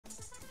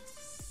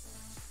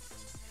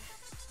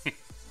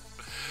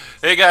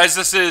Hey guys,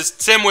 this is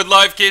Tim with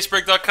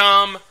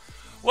LiveCaseBreak.com.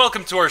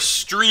 Welcome to our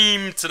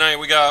stream tonight.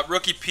 We got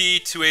Rookie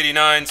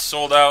P289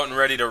 sold out and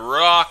ready to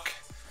rock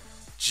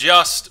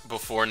just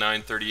before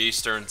 9:30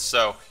 Eastern.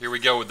 So here we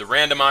go with the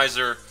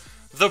randomizer.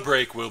 The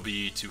break will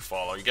be to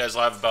follow. You guys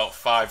will have about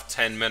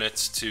 5-10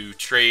 minutes to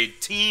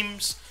trade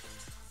teams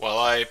while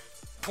I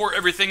pour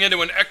everything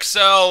into an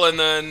Excel and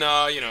then,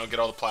 get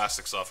all the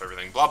plastics off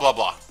everything. Blah, blah,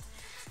 blah.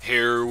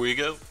 Here we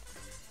go.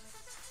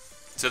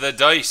 To the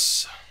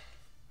dice.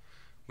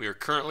 We are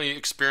currently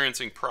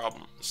experiencing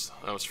problems.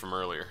 That was from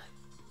earlier.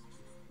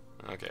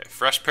 Okay,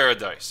 fresh pair of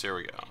dice. Here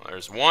we go.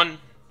 There's 1,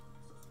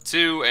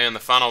 2, and the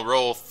final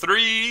roll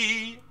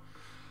 3.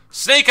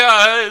 Snake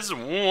Eyes,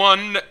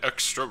 1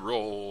 extra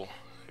roll.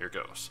 Here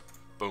goes.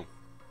 Boom.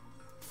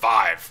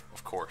 5,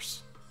 of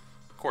course.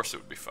 Of course it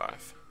would be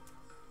 5.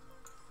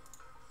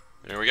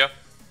 There we go.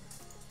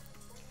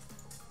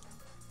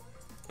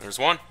 There's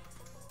 1.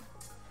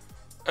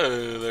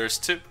 There's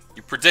 2.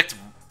 You predict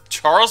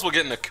Charles will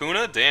get an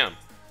Acuna? Damn.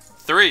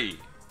 3,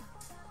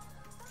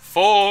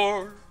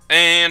 4,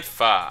 and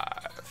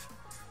 5.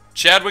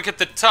 Chadwick at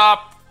the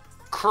top.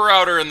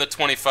 Crowder in the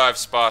 25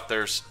 spot.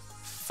 There's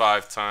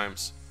 5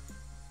 times.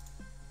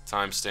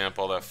 Timestamp,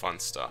 all that fun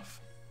stuff.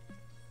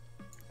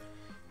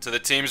 To the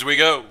teams we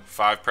go.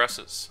 5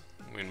 presses.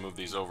 We can move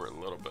these over a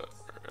little bit.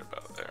 Right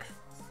about there.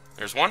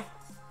 There's 1,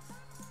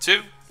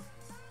 2,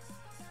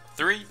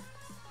 3,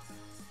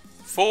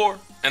 4,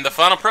 and the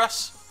final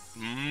press.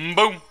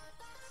 Boom.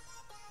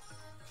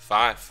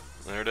 5.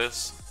 There it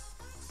is.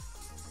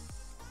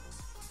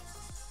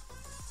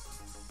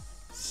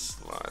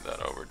 Slide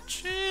that over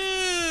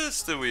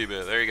just a wee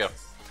bit. There you go.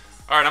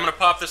 Alright, I'm going to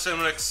pop this in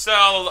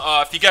Excel.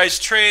 If you guys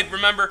trade,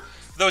 remember,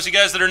 for those of you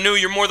guys that are new,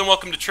 you're more than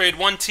welcome to trade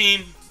one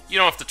team. You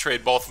don't have to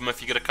trade both of them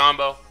if you get a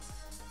combo.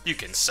 You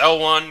can sell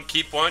one,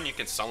 keep one, you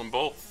can sell them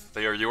both.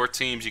 They are your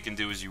teams, you can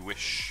do as you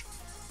wish.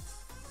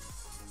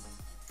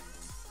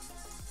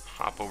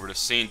 Hop over to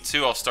scene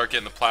 2. I'll start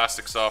getting the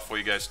plastics off while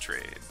you guys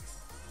trade.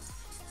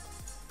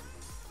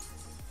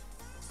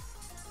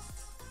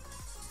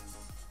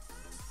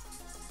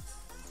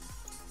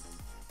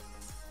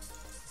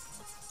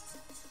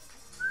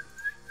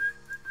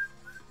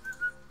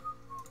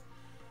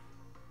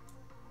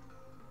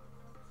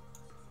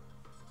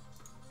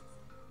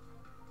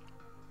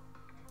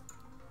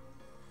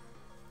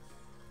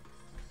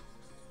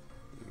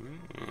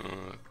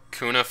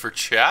 Acuna for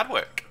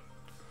Chadwick.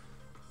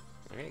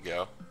 There you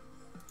go.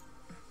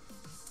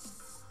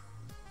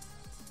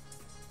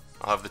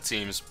 I'll have the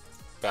teams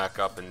back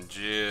up in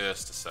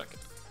just a second.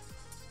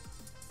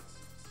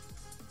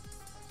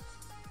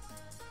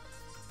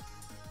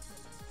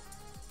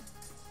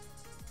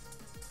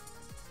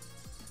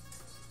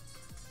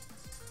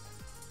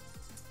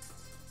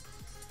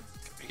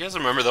 You guys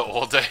remember the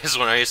old days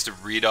when I used to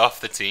read off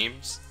the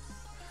teams?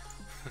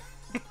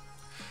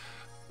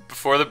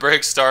 Before the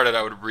break started,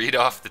 I would read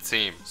off the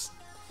teams.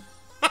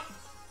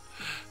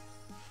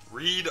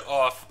 Read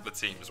off the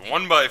teams.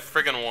 1 by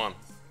friggin' 1.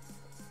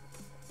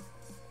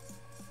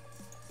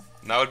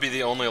 And that would be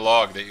the only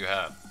log that you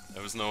had.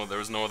 There was no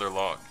other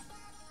log.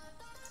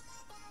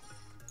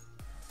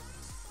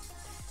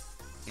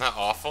 Isn't that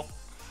awful?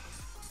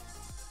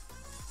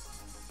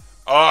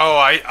 Oh,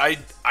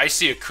 I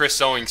see a Chris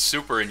Owings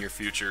super in your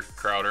future,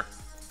 Crowder.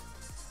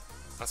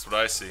 That's what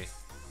I see.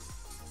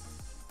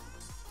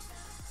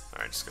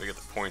 Alright, just gotta get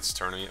the points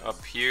turning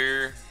up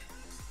here.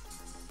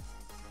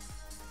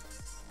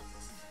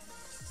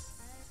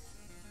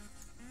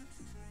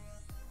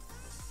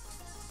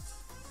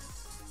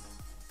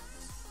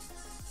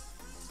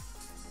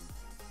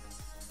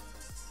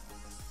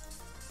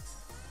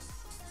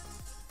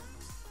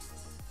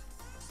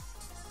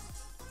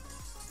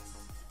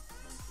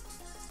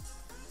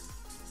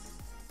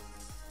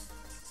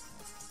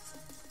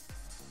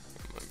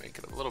 I'm gonna make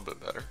it a little bit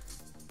better.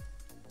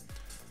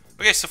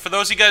 Okay, so for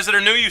those of you guys that are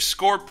new, you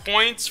score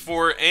points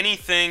for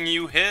anything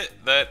you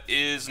hit that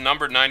is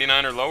numbered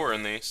 99 or lower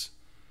in these.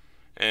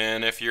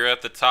 And if you're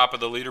at the top of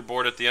the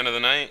leaderboard at the end of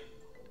the night,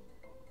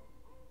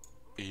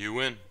 you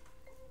win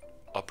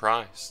a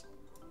prize.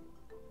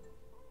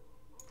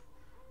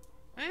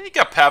 Hey, you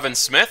got Pavin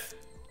Smith.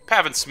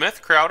 Pavin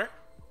Smith, Crowder.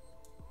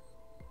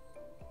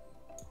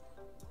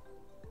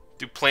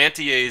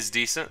 Duplantier is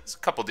decent. It's a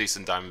couple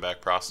decent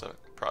Diamondback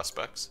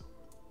prospects.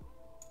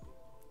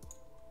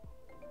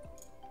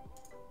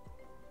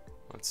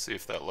 Let's see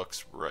if that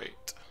looks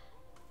right.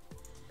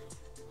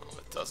 Oh,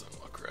 it doesn't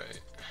look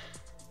right.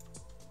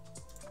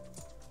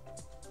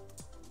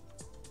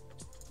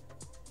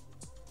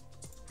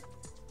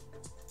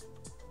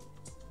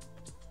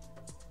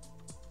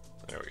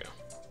 There we go.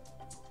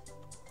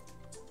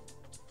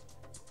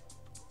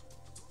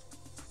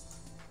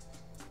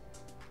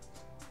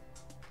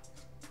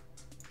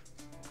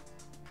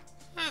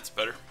 That's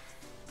better.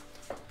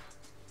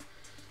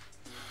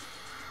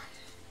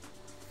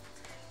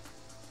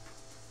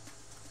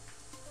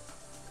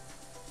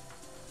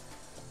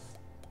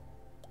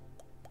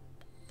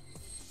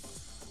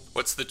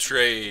 What's the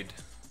trade?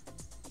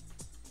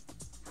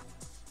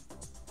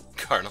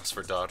 Cardinals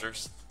for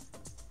Dodgers.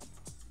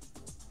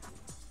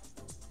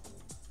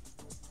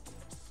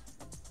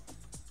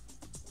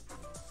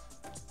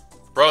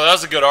 Bro, that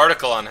was a good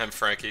article on him,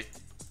 Frankie.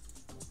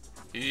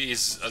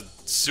 He's a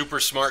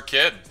super smart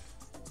kid.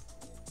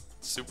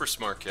 Super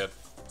smart kid.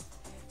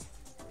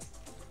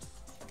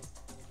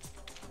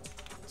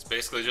 It's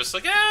basically just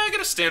like, I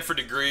got a Stanford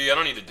degree. I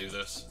don't need to do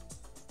this.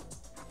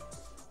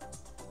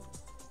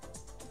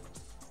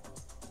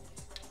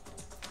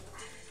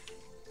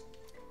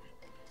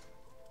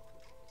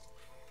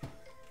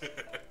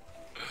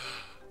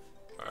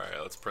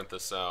 Alright, let's print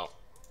this out.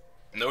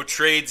 No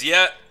trades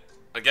yet.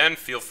 Again,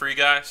 feel free,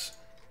 guys.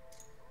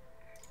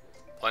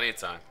 Plenty of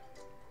time.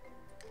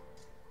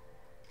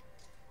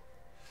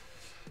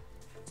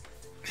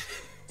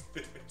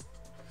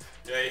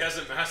 Yeah, he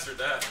hasn't mastered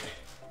that, mate.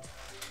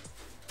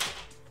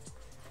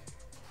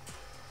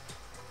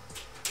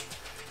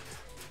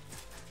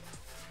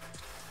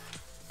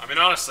 I mean,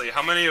 honestly,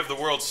 how many of the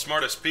world's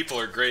smartest people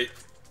are great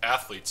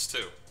athletes,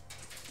 too?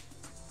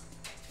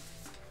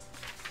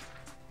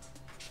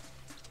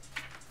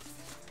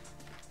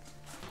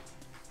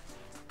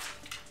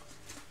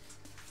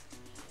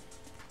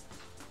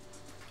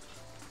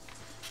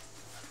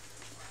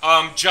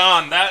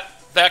 John, that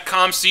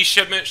COMC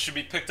shipment should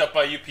be picked up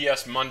by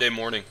UPS Monday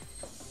morning.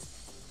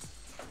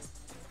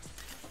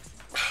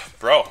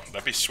 Bro,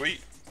 that'd be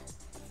sweet.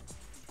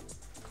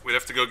 We'd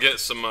have to go get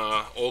some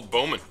old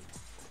Bowman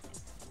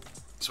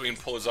so we can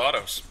pull his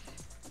autos.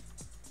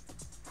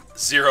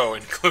 0,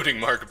 including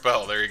Mark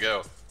Appel. There you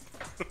go.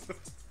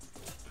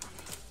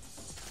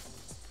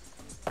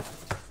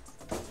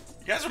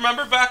 You guys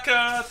remember back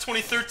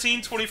 2013,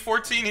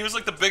 2014? He was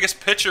like the biggest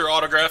pitcher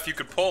autograph you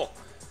could pull.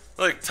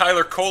 Like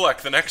Tyler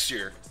Kolek the next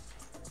year.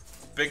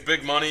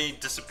 Big money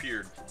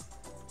disappeared.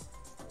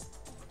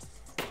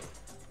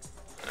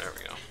 There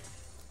we go.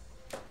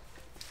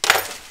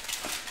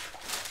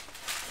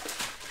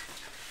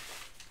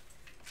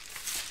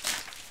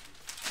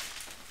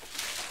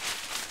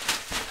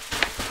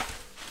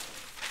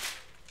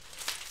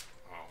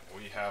 Oh,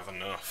 we have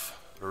enough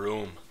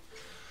room.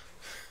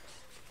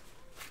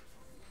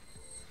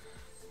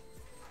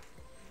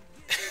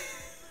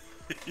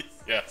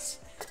 Yes.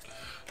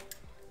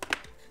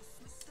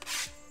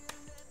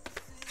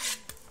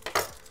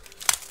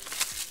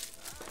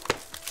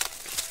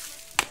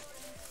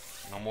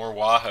 No more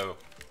Wahoo.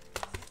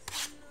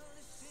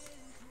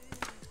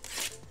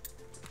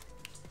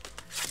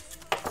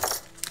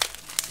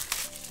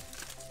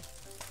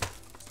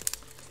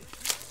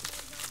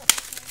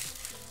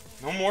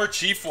 No more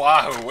Chief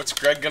Wahoo. What's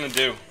Greg gonna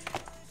do?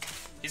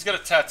 He's got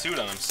a tattooed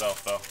on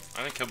himself, though.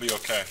 I think he'll be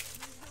okay.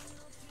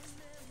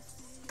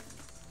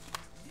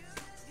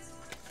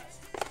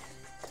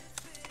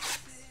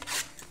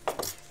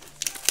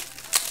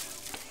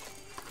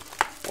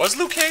 Was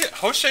Luke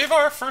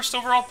Hochevar first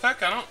overall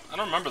pick? I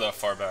don't remember that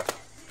far back.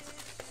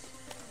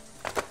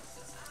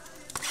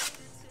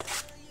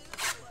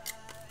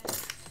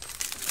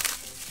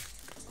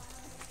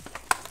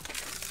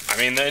 I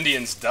mean, the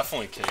Indians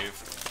definitely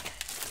caved.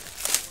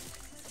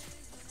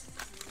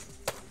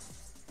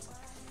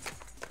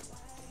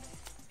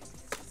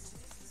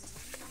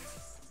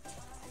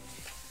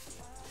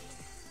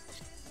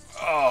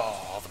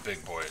 Oh, all the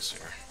big boys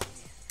here.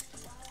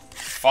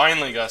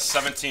 Finally got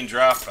 17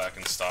 draft back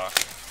in stock.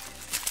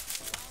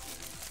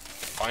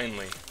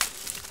 Finally.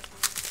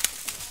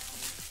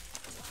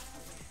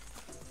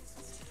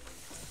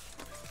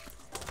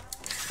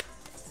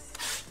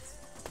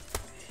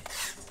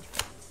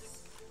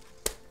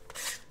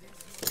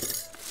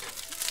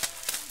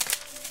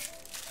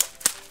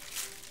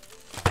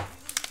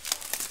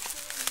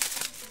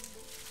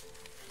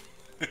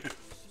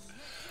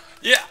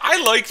 Yeah,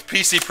 I liked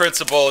PC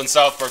Principle in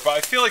South Park, but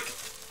I feel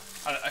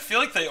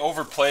like they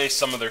overplay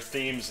some of their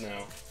themes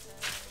now.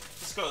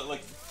 Just go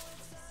like,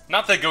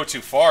 not they go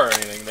too far or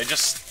anything.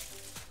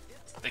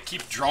 They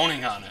keep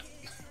droning on it.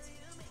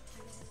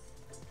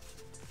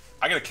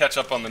 I gotta catch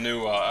up on the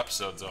new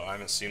episodes though. I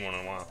haven't seen one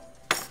in a while.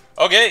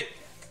 Okay,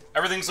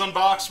 everything's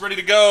unboxed, ready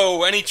to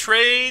go. Any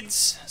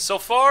trades so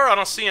far? I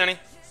don't see any.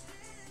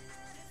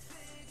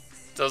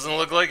 Doesn't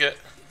look like it.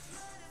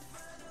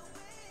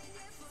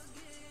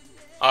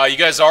 You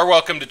guys are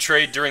welcome to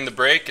trade during the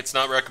break. It's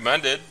not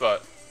recommended,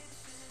 but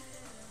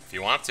if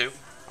you want to,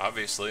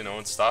 obviously, no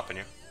one's stopping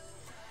you.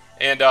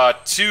 And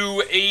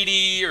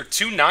 280 or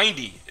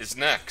 290 is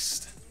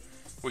next.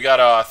 We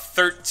got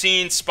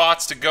 13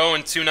 spots to go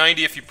in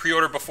 290. If you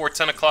pre-order before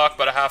 10 o'clock,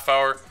 about a half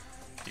hour,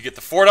 you get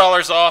the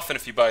 $4 off. And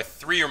if you buy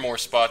 3 or more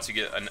spots, you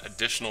get an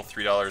additional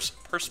 $3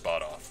 per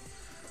spot off.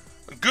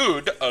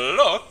 Good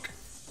luck,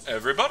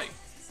 everybody.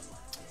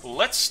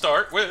 Let's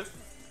start with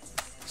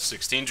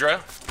 16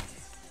 draft.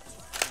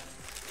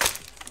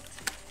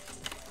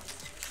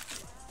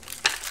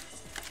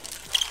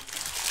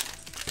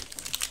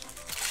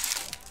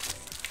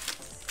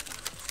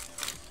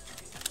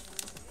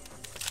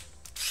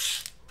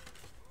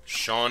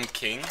 Sean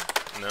King?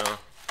 No.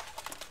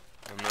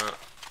 I'm not.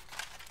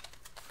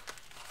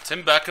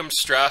 Tim Beckham,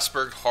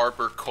 Strasburg,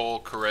 Harper, Cole,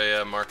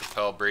 Correa, Mark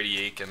Appel, Brady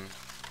Aiken.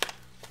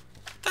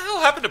 What the hell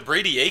happened to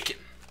Brady Aiken?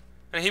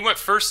 And he went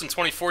first in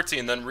 2014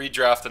 and then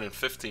redrafted in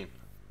 15.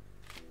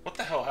 What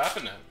the hell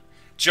happened to him?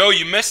 Joe,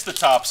 you missed the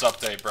Topps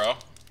update, bro.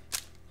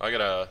 I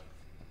gotta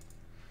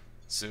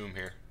zoom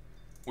here.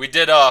 We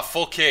did a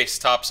full case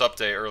Topps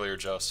update earlier,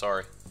 Joe.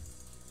 Sorry.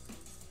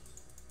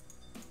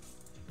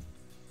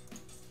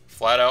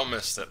 Flat out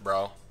missed it,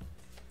 bro.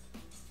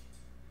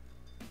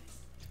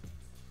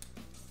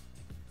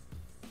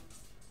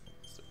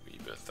 Just a wee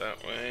bit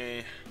that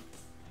way.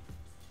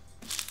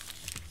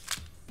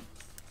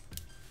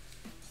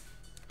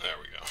 There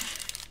we go.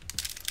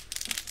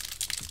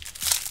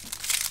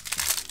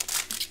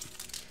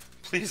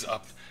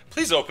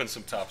 Please open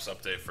some Topps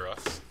update for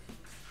us.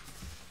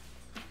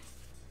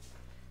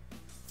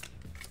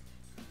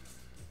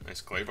 Nice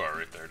clay bar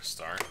right there to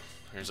start.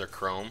 Here's our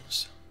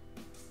chromes.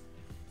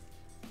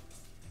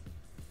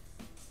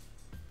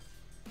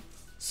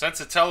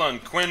 Sensatella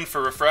and Quinn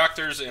for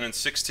refractors, and in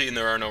 16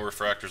 there are no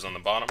refractors on the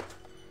bottom.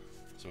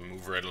 So we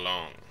move right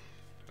along.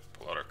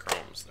 Pull out our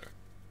chromes there.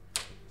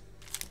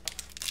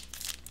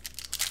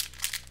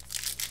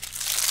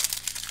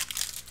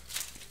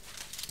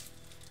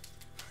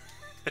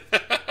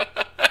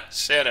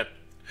 Shannon,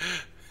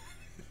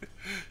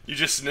 you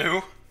just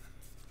knew?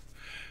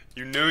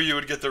 You knew you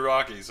would get the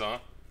Rockies, huh?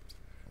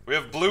 We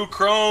have blue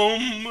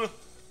chrome.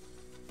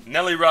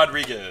 Nelly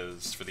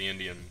Rodriguez for the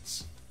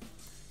Indians.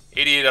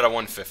 88 out of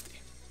 150.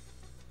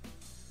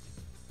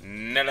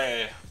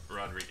 Nelly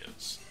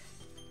Rodriguez.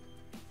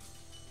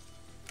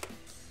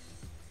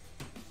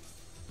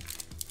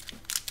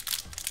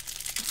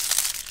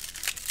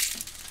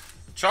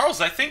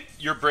 Charles, I think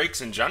your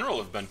breaks in general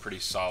have been pretty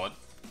solid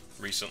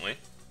recently.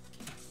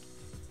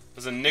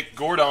 There's a Nick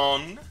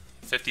Gordon,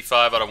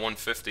 55 out of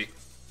 150.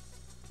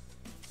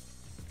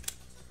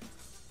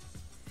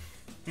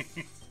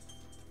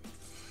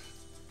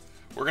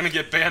 We're gonna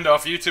get banned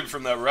off YouTube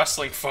from that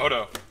wrestling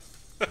photo.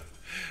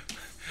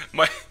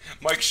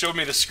 Mike showed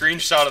me the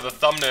screenshot of the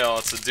thumbnail.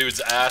 It's the dude's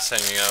ass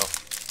hanging out.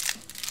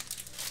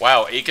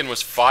 Wow, Aiken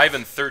was 5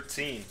 and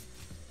 13.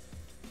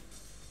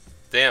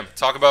 Damn,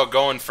 talk about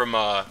going from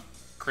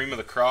cream of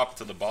the crop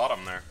to the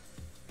bottom there.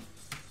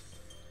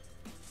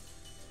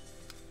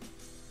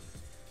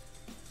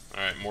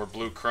 Alright, more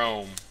blue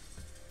chrome.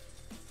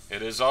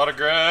 It is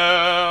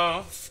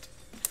autographed.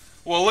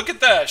 Well, look at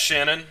that,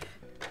 Shannon.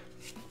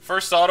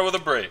 First auto with a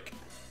break.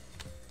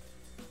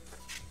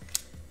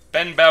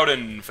 Ben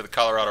Bowden for the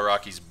Colorado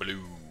Rockies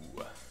blue.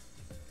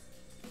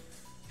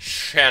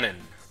 Shannon,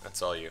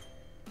 that's all you.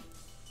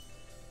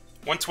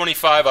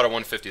 125 out of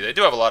 150. They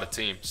do have a lot of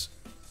teams.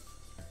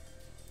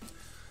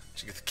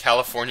 Should get the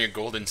California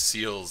Golden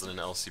Seals in an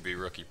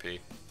LCB rookie P.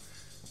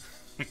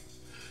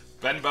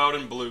 Ben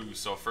Bowden blue,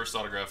 so first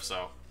autograph's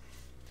out.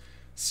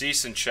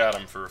 Cease and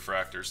Chatham for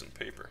refractors and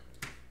paper.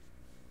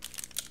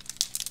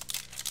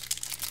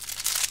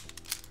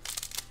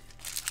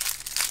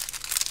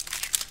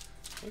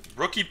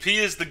 Rookie P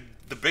is the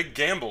big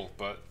gamble,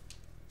 but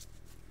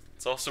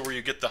it's also where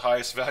you get the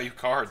highest value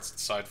cards,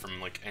 aside from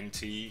like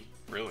NT,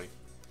 really.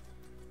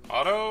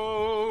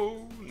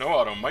 Auto, no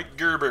auto. Mike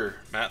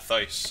Gerber, Matt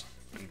Thaiss,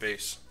 and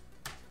base.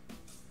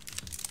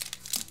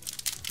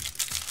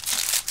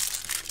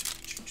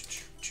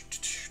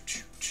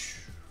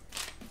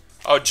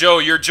 Oh, Joe,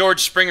 your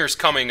George Springer's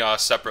coming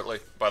separately,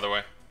 by the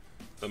way.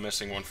 The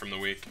missing one from the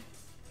week.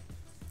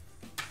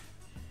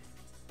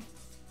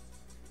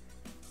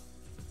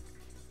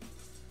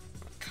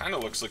 Kind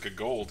of looks like a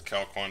gold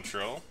Cal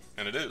Quantrill,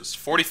 and it is.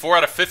 44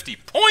 out of 50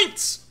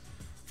 points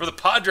for the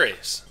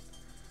Padres.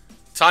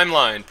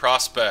 Timeline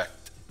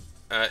prospect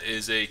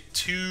is a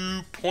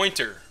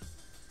 2-pointer.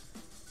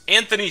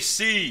 Anthony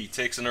C.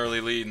 takes an early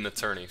lead in the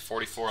tourney.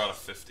 44 out of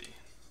 50.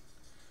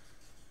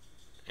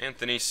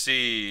 Anthony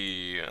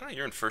C.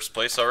 You're in first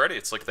place already.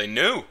 It's like they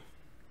knew.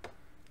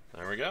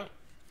 There we go.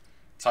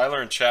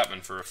 Tyler and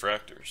Chapman for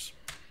refractors.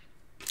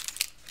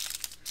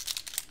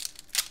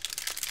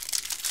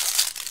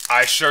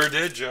 I sure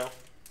did, Joe.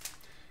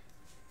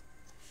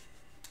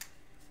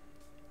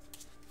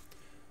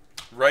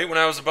 Right when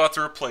I was about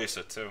to replace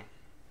it, too.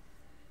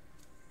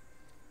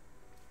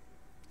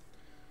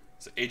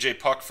 It's AJ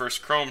Puck,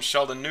 first chrome,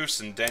 Sheldon Noose,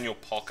 and Daniel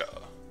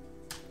Palka.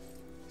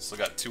 Still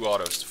got 2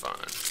 autos to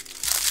find.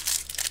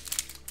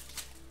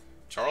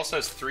 Charles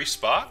has 3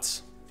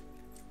 spots?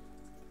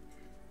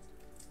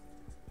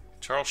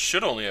 Charles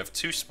should only have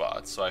 2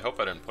 spots, so I hope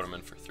I didn't put him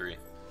in for 3.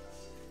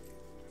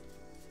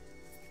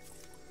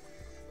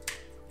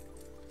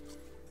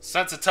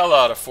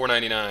 Sensatella out of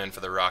 499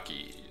 for the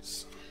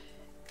Rockies.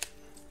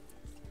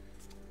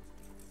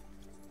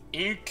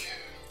 Ink.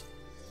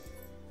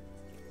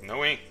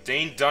 No ink.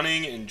 Dane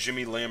Dunning and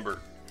Jimmy Lambert.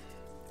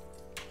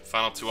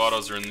 Final 2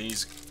 autos are in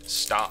these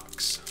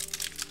stocks.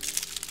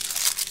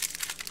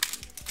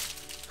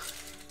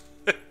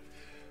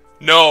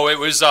 No, it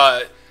was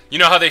you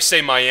know how they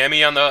say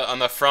Miami on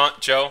the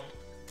front, Joe?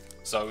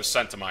 So it was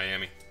sent to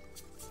Miami.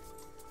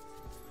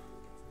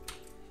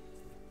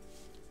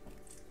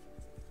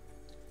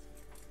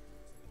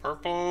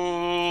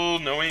 Purple,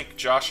 no ink,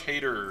 Josh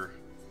Hader.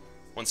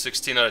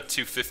 116 out of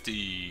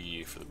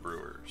 250 for the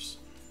Brewers.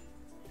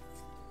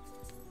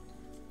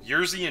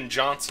 Yerzy and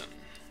Johnson.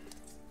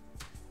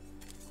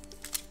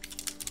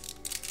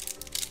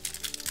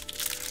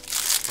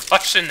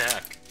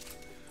 Pasternak.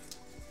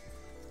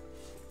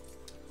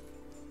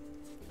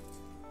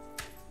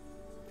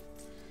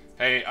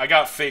 Hey, I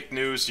got fake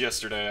news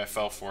yesterday. I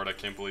fell for it. I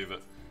can't believe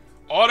it.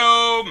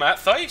 Auto, Matt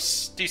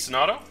Theis. Decent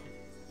auto.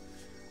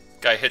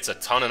 Guy hits a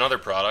ton in other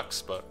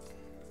products, but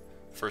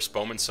first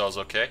Bowman sells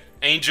okay.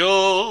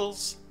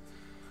 Angels.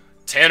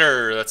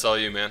 Tanner, that's all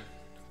you, man.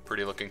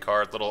 Pretty looking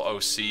card. Little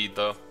OC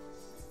though.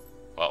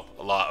 Well,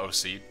 a lot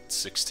OC.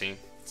 16.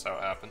 That's how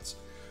it happens.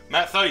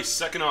 Matt Theis,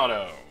 second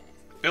auto.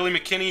 Billy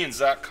McKinney and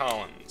Zach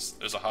Collins.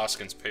 There's a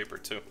Hoskins paper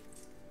too.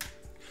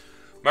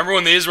 Remember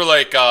when these were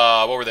like,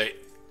 what were they?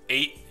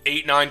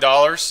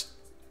 $9?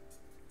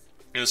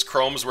 And his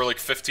chromes were like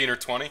 15 or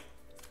 20?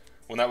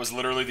 When that was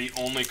literally the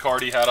only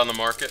card he had on the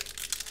market.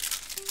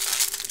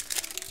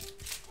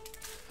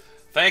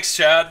 Thanks,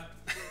 Chad.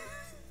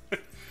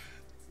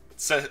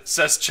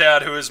 Says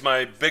Chad, who is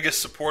my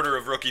biggest supporter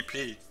of Rookie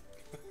P.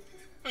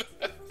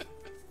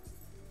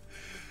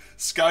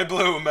 Sky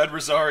Blue, Ahmed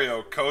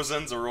Rosario,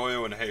 Cozens,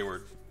 Arroyo, and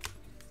Hayward.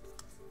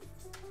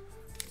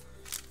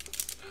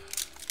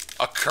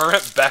 A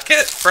current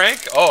Beckett,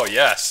 Frank? Oh,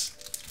 yes.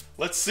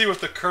 Let's see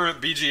what the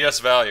current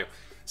BGS value.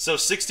 So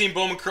 16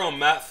 Bowman Chrome,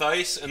 Matt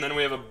Theis, and then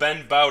we have a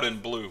Ben Bowden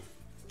blue.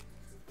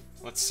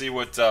 Let's see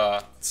what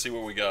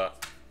we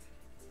got.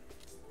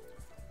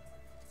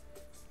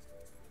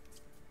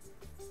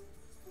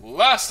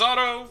 Last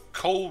auto,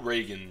 Cole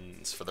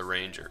Reagans for the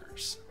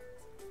Rangers.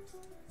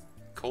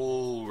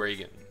 Cole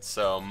Reagan.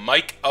 So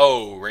Mike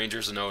O,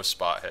 Rangers and O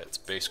spot hits.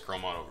 Base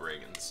chrome auto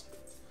Reagans.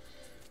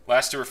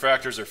 Last two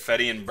refractors are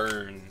Fetty and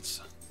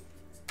Burns.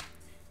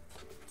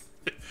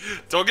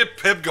 Don't get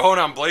Pib going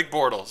on Blake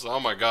Bortles. Oh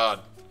my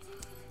god.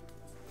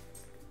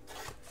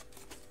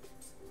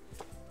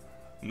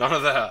 None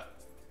of that.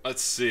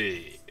 Let's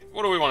see.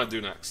 What do we want to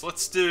do next?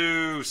 Let's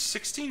do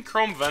 16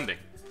 chrome vending.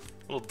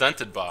 Little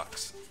dented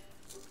box.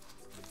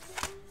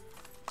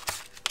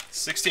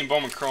 16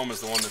 Bowman Chrome is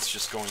the one that's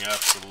just going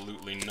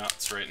absolutely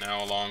nuts right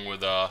now, along with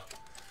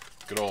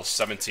good old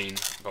 17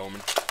 Bowman.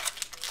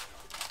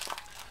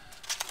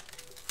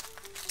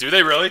 Do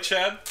they really,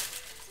 Chad?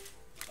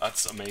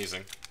 That's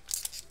amazing.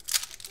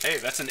 Hey,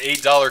 that's an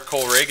 $8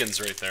 Cole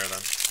Reagans right there,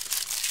 then.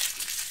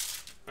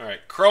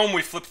 Alright, Chrome,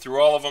 we flipped through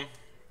all of them.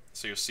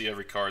 So you'll see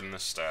every card in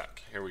this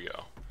stack. Here we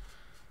go.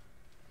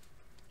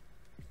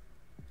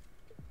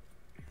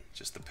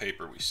 Just the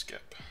paper we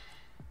skip.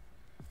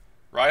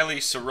 Riley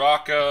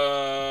Soraka.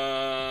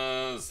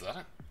 Is that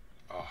it?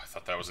 Oh, I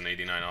thought that was an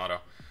 89 auto.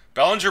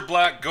 Bellinger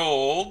Black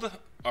Gold.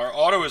 Our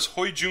auto is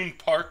Hoijun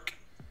Park.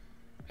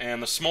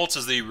 And the Smoltz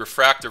is the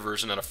refractor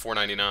version at a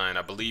 $4.99.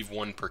 I believe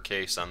one per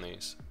case on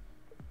these.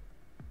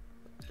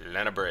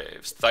 Atlanta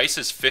Braves. Theis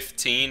is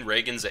 15.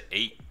 Reagan's at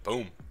 8.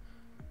 Boom.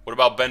 What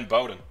about Ben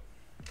Bowden?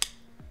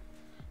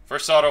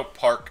 First auto,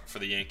 Park for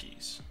the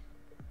Yankees.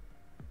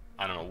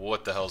 I don't know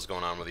what the hell's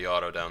going on with the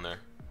auto down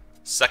there.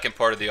 Second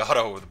part of the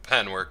auto with the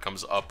pen where it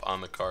comes up on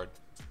the card.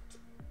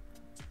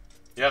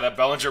 Yeah, that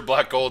Bellinger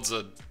Black Gold's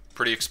a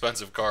pretty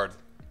expensive card.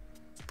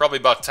 Probably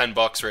about 10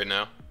 bucks right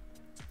now.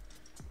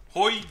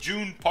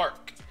 Hoijun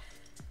Park.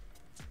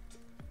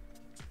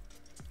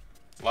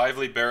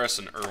 Lively, Barris,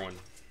 and Irwin.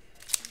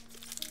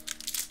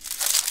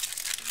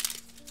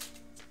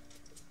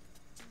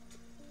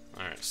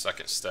 Alright,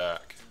 second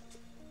stack.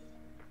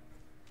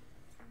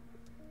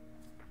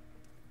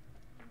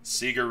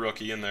 Seager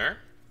rookie in there.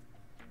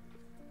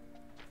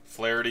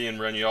 Flaherty and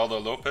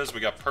Reynaldo Lopez. We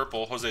got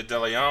purple, Jose De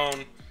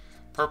Leon.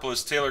 Purple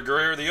is Taylor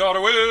Guerrero. The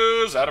auto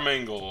is Adam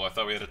Engel. I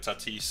thought we had a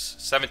Tatis.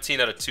 17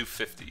 out of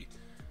 250.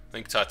 I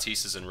think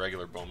Tatis is in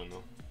regular Bowman,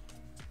 though.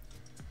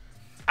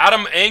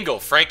 Adam Engel.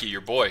 Frankie,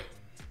 your boy.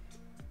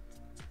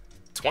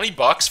 20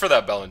 bucks for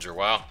that Bellinger.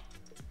 Wow.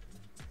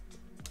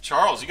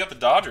 Charles, you got the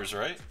Dodgers,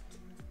 right?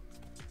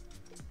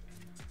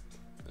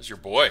 There's your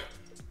boy.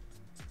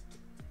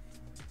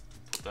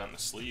 Put that in the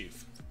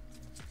sleeve.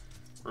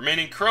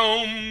 Remaining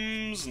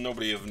chromes,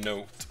 nobody of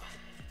note.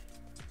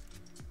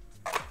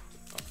 A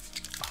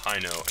high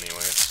note,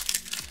 anyways.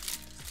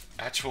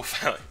 Actual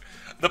value.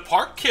 The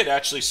Park kid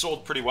actually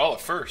sold pretty well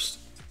at first.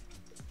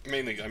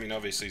 Mainly, I mean,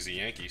 obviously he's a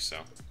Yankee, so.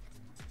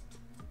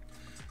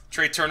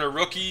 Trey Turner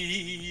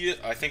rookie.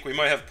 I think we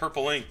might have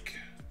purple ink.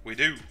 We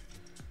do.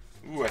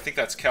 Ooh, I think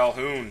that's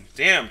Calhoun.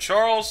 Damn,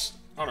 Charles.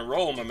 On a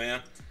roll, my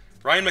man.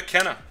 Ryan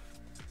McKenna.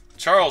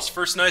 Charles,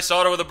 first nice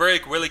auto of the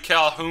break. Willie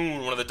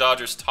Calhoun, one of the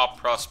Dodgers' top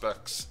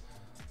prospects.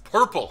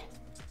 Purple.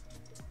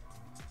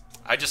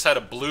 I just had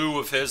a blue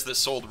of his that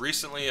sold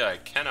recently. I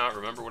cannot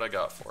remember what I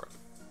got for it.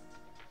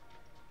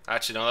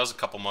 Actually, no, that was a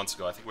couple months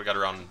ago. I think we got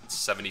around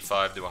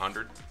 75 to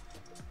 100.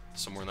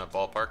 Somewhere in that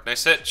ballpark.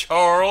 Nice hit,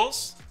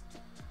 Charles.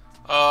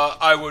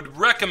 I would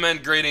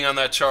recommend grading on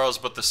that, Charles,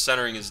 but the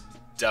centering is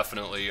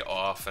definitely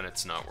off, and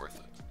it's not worth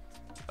it.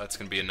 That's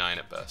going to be a 9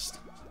 at best.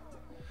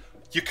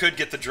 You could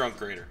get the drunk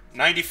grader.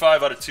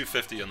 95 out of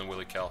 250 on the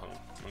Willie Calhoun.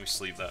 Let me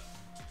sleeve that.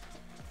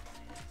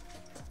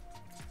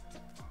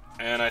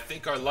 And I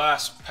think our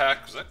last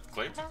pack... Was that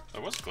Gleyber?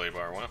 That was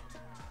Gleyber, wow.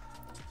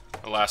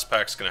 The last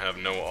pack's going to have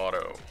no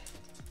auto.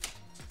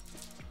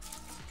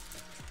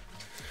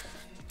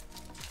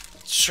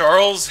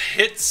 Charles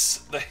hits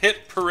the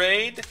hit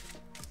parade.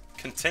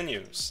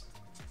 Continues.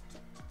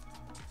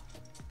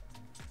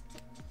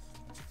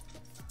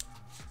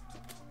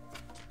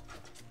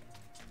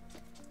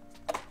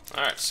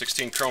 Alright,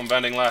 16 chrome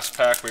vending last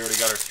pack. We already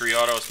got our 3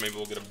 autos. Maybe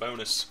we'll get a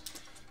bonus.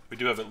 We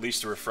do have at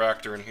least a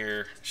refractor in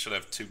here. Should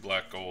have 2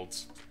 black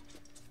golds.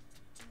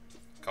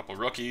 A couple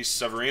rookies.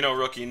 Severino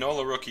rookie,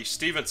 Nola rookie,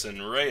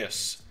 Stevenson,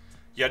 Reyes,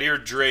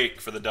 Yadir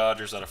Drake for the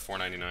Dodgers out of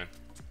 499.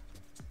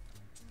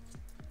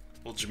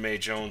 Little Jahmai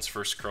Jones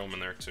first chrome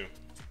in there too.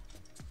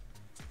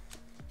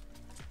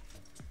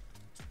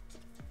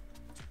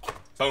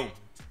 Boom.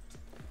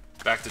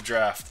 Back to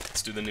draft.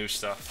 Let's do the new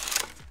stuff.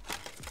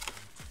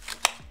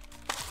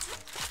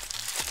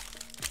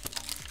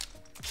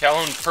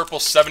 Calhoun purple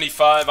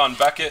 75 on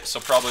Beckett, so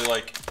probably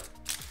like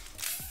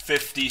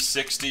 50,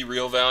 60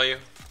 real value.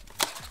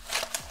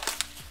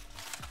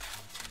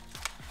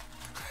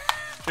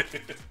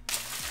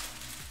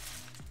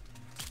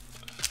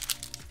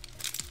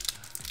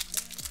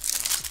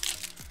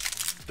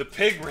 The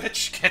pig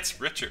rich gets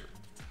richer.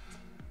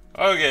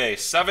 Okay,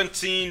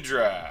 17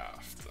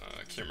 draft.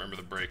 I can't remember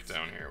the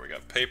breakdown here. We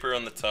got paper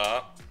on the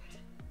top.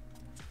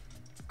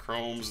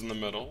 Chromes in the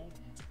middle.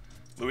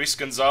 Luis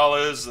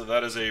Gonzalez,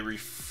 that is a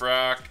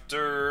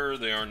refractor.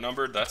 They aren't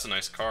numbered. That's a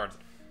nice card.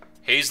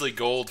 Hazley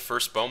Gold,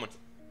 first Bowman.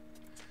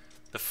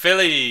 The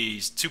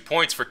Phillies, 2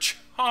 points for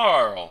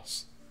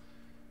Charles.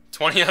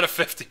 20 out of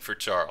 50 for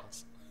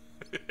Charles.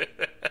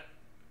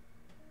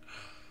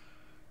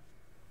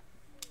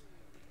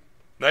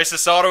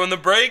 Nicest auto in the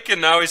break, and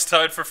now he's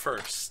tied for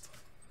first.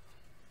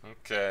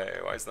 Okay,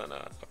 why is that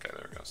not? Okay,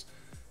 there it goes.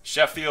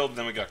 Sheffield,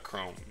 then we got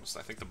chromes.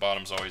 I think the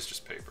bottom's always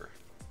just paper.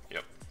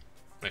 Yep.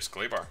 Nice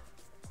Gleyber.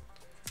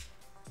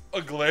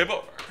 A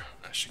Gleyber.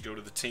 That should go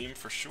to the team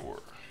for sure.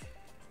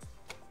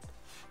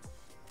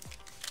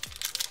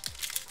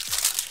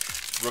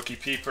 Rookie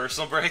P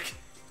personal break.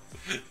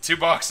 2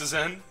 boxes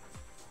in.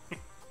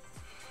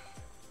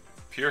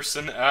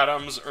 Pearson,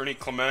 Adams, Ernie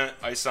Clement,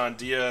 Isan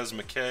Diaz,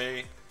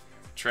 McKay,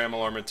 Trammell,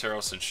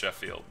 Armenteros, and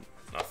Sheffield.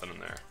 Nothing in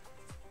there.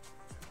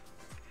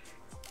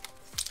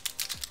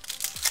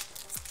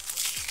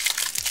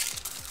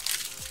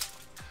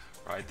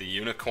 Ride the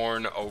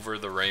unicorn over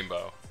the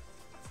rainbow.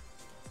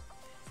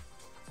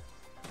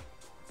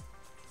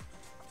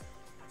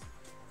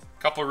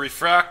 Couple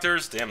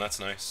refractors. Damn, that's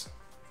nice.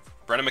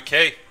 Brennan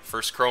McKay,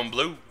 first chrome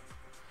blue.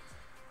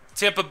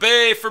 Tampa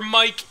Bay for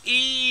Mike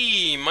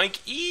E. Mike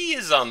E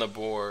is on the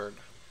board.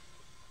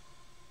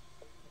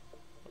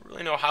 I don't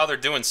really know how they're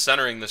doing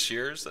centering this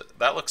year.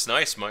 That looks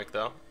nice, Mike,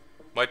 though.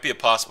 Might be a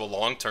possible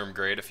long-term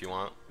grade if you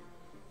want.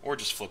 Or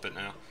just flip it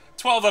now.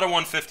 12 out of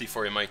 150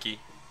 for you, Mike E.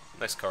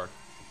 Nice card.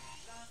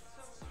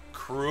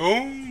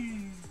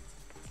 Chrome.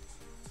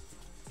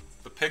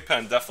 The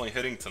Pigpen definitely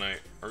hitting tonight,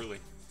 early.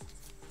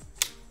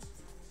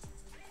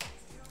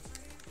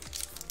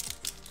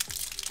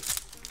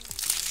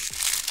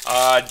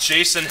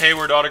 Jason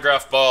Hayward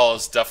autograph ball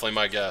is definitely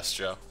my guess,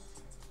 Joe.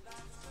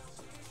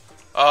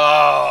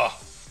 Oh,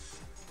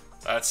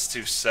 that's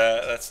too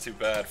sad. That's too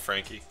bad,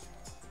 Frankie.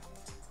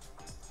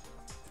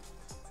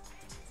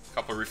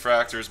 Couple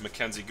refractors,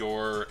 Mackenzie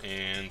Gore,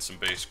 and some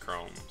base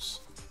chromes.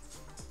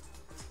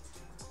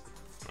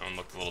 That one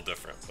looked a little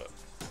different, but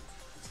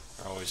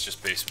they're always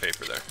just base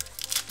paper there.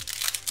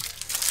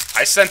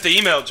 I sent the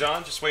email,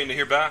 John. Just waiting to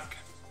hear back.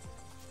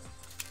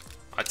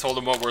 I told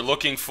him what we're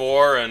looking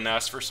for and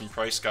asked for some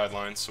price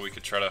guidelines so we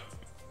could try to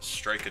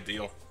strike a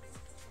deal.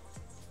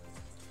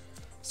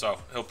 So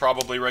he'll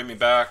probably write me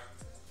back.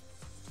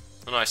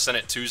 And I sent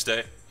it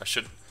Tuesday. I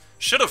should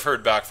have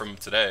heard back from him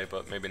today,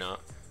 but maybe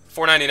not.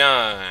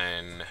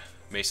 $4.99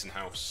 Mason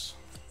House.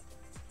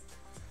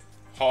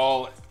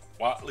 Hall,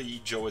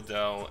 Watley, Joe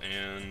Adell,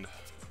 and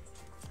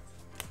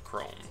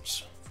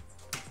chromes.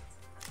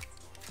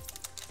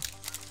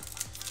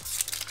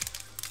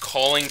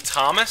 Calling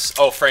Thomas?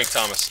 Oh, Frank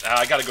Thomas.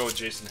 I gotta go with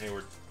Jason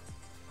Hayward.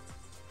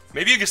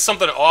 Maybe you get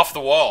something off the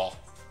wall.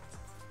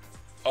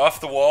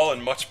 Off the wall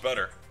and much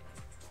better.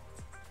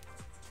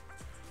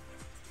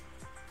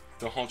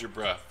 Don't hold your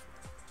breath.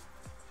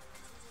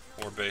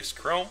 4 base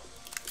chrome.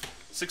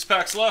 6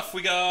 packs left.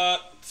 We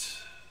have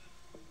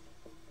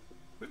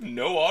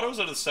no autos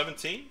out of the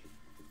 17.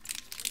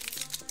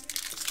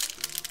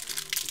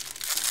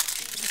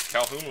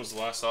 Calhoun was the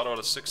last auto out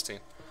of 16.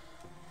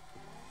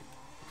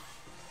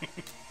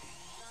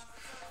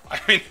 I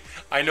mean,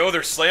 I know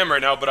they're slam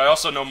right now, but I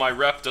also know my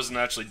rep doesn't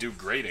actually do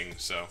grading,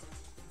 so.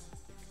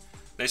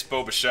 Nice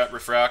Bo Bichette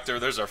refractor.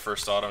 There's our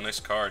first auto. Nice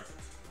card.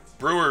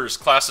 Brewers,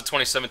 class of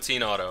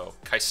 2017 auto.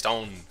 Kai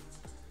Stone.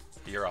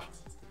 Hira.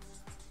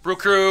 Brew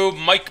Crew,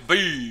 Mike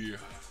B.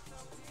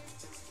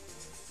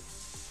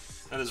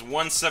 That is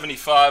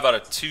 175 out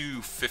of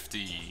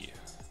 250.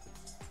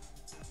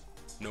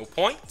 No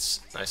points.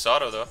 Nice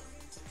auto, though.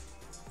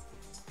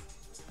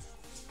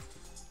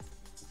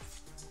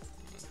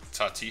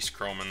 Tatis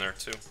chrome in there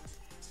too.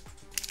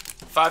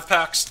 5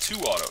 packs, 2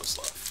 autos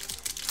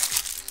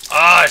left.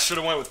 Ah, I should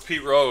have went with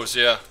Pete Rose,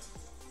 yeah.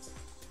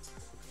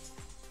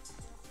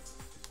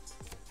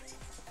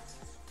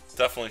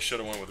 definitely should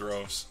have went with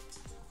Rose.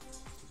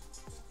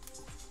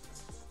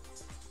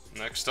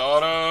 Next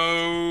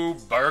auto,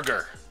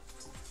 Burger.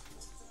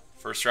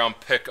 First round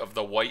pick of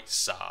the White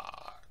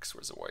Sox.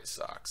 Where's the White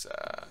Sox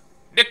at?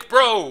 Nick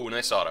Bro,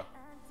 nice auto.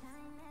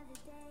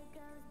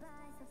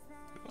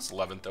 It was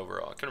 11th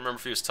overall. I couldn't remember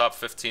if he was top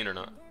 15 or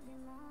not.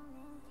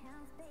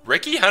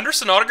 Ricky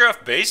Henderson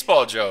autographed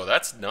baseball, Joe.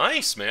 That's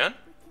nice, man.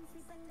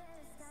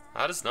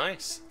 That is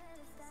nice.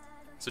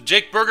 So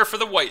Jake Burger for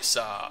the White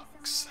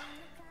Sox.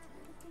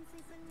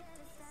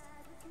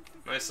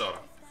 Nice auto.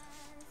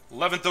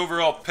 11th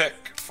overall pick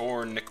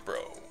for Nick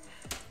Bro.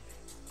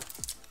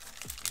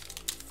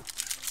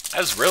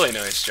 That's really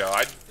nice, Joe.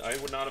 I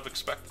would not have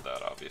expected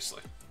that,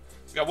 obviously.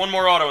 We got one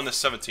more auto in this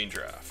 17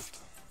 draft.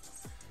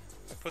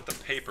 I put the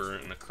paper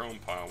in the chrome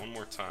pile one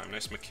more time.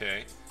 Nice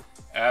McKay.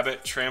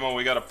 Abbott, Trammell,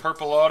 we got a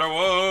purple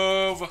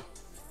auto of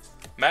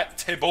Matt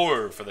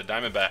Tabor for the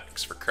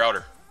Diamondbacks for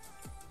Crowder.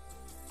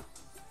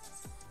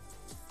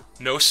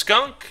 No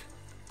Skunk.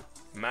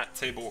 Matt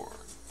Tabor.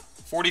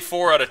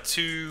 44 out of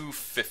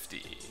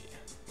 250.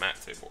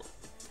 Matt Tabor.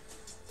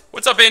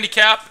 What's up, Andy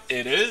Cap?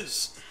 It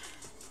is.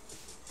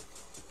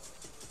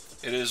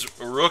 It is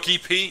Rookie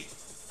P.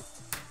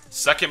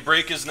 Second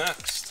break is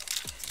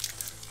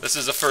next. This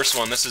is the first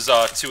one. This is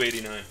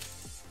 289.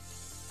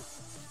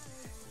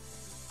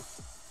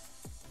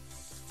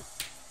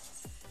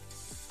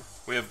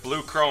 We have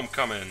Blue Chrome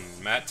coming.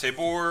 Matt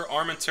Tabor,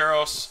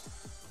 Armenteros.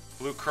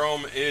 Blue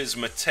Chrome is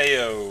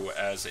Mateo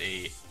as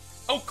a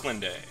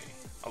Oakland A.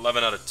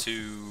 11 out of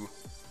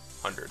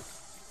 200.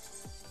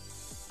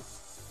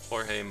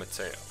 Jorge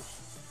Mateo.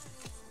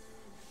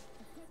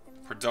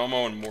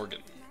 Perdomo and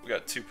Morgan. We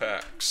got 2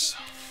 packs.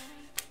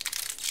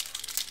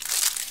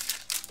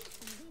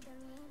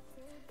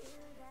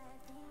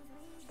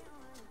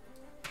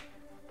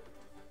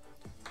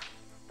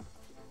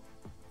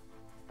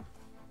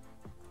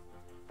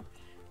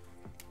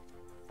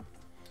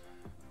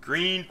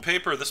 Green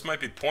paper, this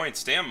might be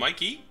points. Damn,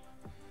 Mikey.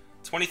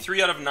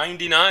 23 out of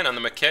 99 on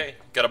the McKay.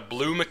 Got a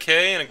blue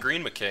McKay and a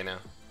green McKay now.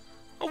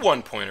 A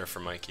 1-pointer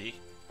for Mikey.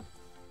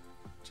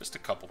 Just a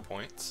couple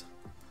points.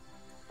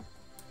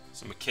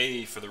 So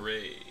McKay for the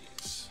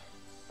Rays.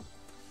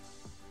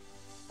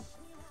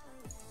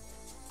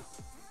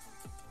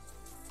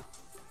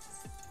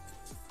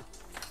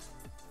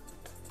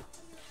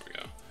 There we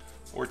go.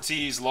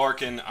 Ortiz,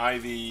 Larkin,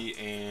 Ivy,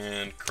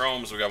 and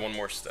Chromes. We got one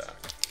more stack.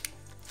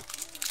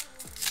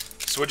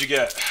 So what'd you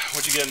get?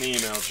 What'd you get in the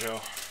email,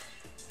 Joe?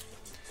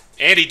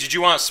 Andy, did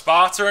you want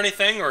spots or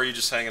anything, or are you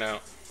just hanging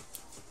out?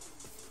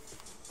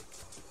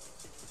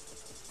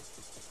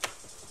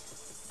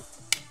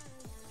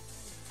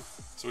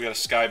 So we got a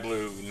sky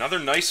blue. Another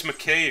nice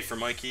McKay for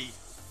Mikey.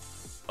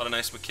 A lot of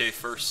nice McKay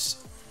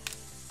firsts.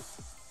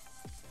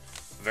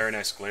 Very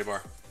nice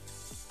Gleyber.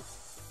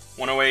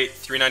 108,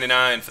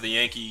 399 for the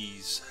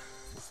Yankees.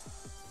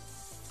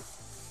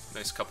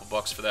 Nice couple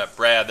bucks for that.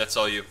 Brad, that's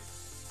all you.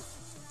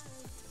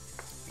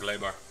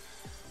 Gleyber.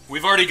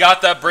 We've already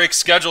got that break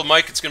scheduled,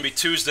 Mike. It's going to be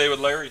Tuesday with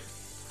Larry.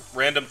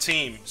 Random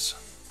teams.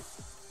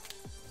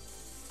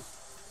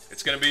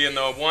 It's going to be in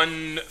the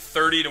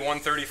 130 to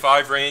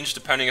 135 range,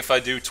 depending if I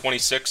do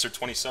 26 or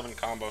 27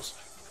 combos.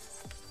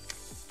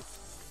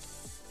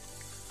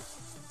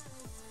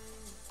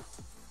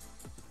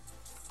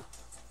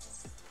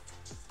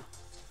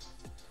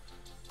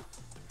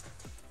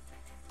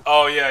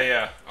 Oh,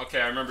 yeah.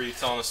 Okay, I remember you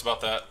telling us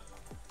about that.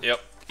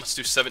 Yep. Let's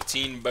do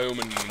 17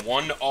 Bowman.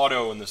 One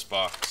auto in this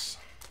box.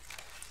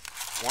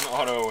 One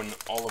auto in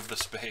all of the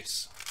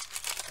space.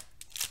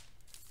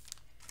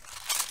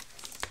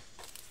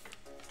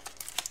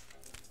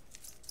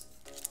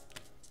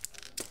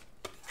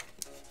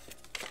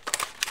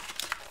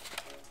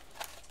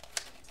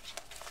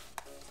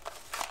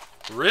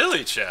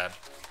 Really, Chad?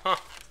 Huh.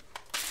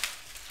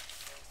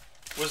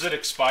 Was it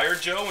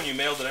expired, Joe, when you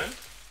mailed it in?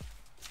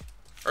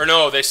 Or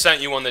no, they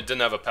sent you one that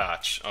didn't have a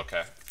patch.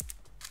 Okay.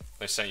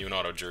 They sent you an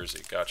auto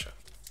jersey. Gotcha.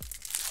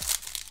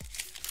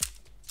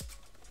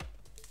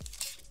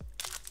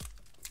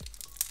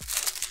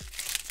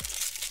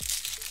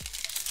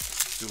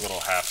 Do little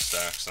half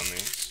stacks on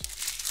these.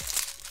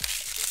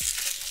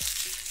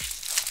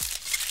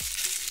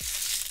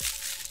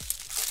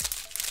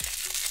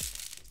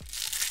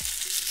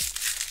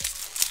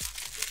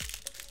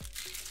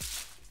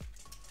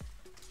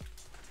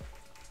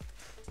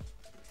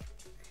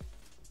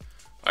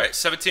 All right,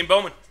 17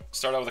 Bowman.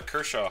 Start out with a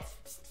Kershaw.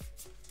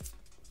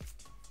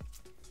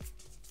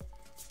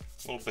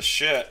 A little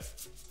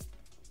Bichette.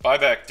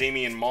 Buyback,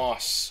 Damian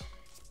Moss.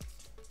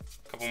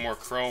 A couple more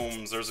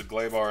Chromes. There's a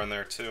Gleyber in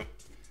there, too.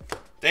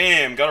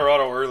 Damn, got our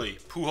auto early.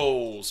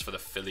 Pujols for the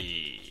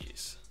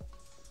Phillies.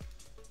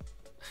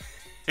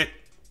 A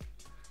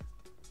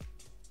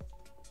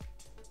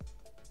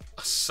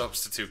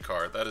substitute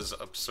card. That is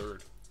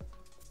absurd.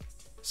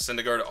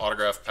 Syndergaard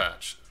autograph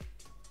patch.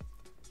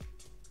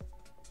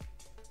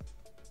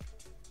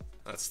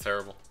 That's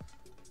terrible.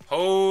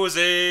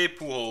 Jose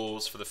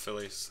Pujols for the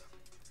Phillies.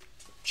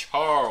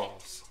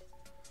 Charles.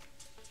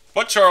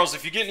 But Charles,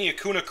 if you get any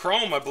Acuna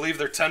Chrome, I believe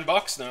they're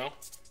 $10 now.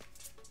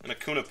 And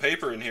Acuna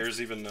paper in here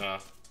is even a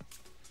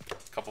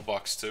couple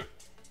bucks too.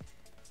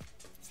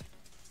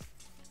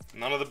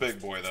 None of the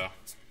big boy though.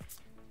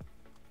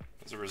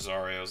 There's a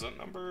Rosario. Is that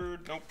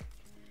numbered? Nope.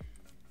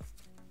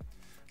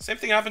 Same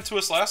thing happened to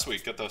us last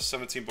week. Got the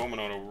 17 Bowman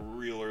auto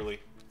real early.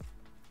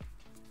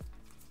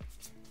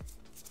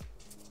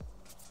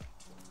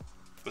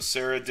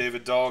 Becerra,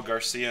 David Dahl,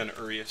 Garcia, and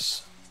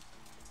Urias.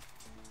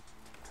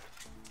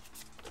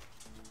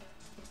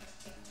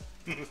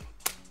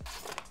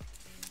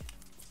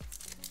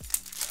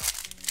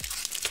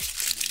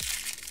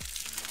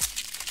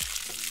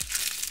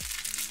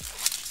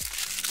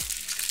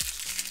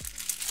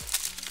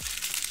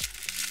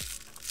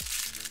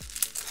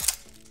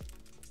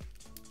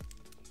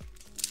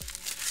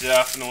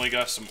 Definitely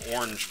got some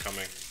orange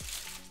coming.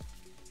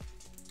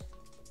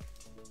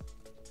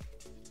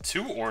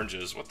 2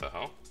 oranges, what the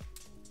hell?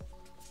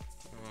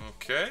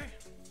 Okay.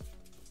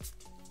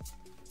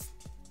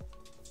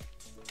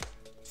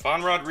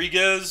 Juan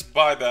Rodriguez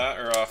buyback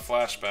or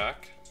flashback.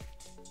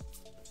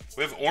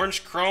 We have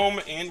orange chrome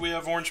and we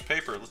have orange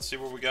paper. Let's see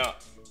what we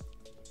got.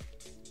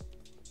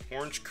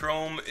 Orange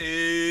chrome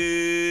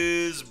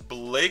is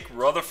Blake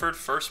Rutherford,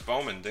 first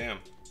Bowman. Damn.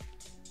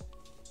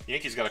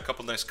 Yankees got a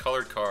couple nice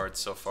colored cards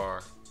so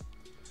far.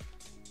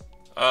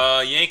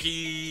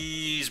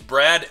 Yankees,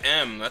 Brad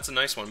M. That's a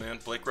nice one, man.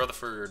 Blake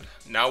Rutherford.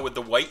 Now with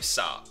the White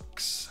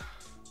Sox.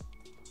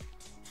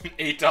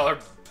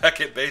 $8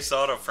 Beckett base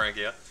auto, Frank,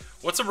 yeah.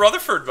 What's a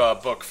Rutherford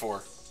book for?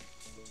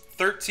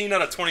 13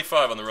 out of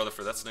 25 on the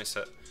Rutherford. That's a nice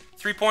hit.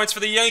 3 points for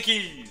the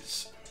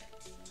Yankees.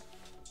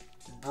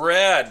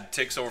 Brad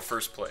takes over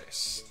first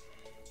place.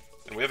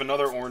 And we have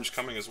another orange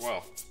coming as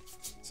well.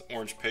 It's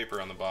orange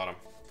paper on the bottom.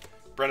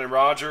 Brendan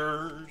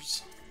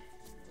Rodgers.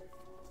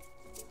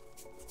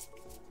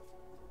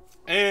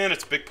 And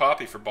it's Big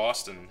Poppy for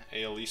Boston.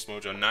 AL East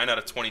Mojo. 9 out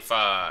of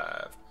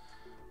 25.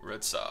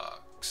 Red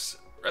Sox.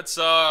 Red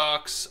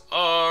Sox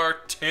are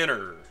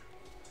Tanner.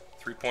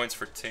 3 points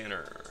for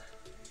Tanner.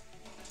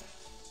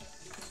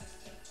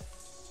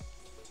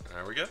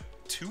 There we go.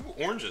 2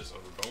 oranges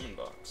over Bowman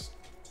box.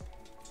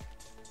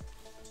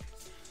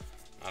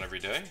 Not every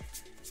day.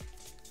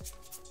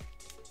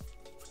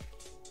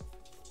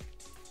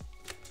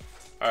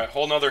 Alright,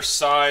 whole nother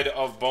side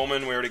of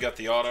Bowman. We already got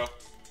the auto.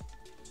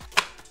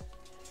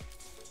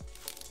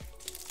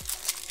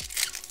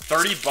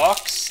 30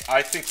 bucks?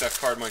 I think that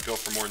card might go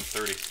for more than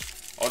 30.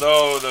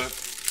 Although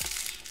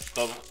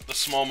the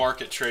small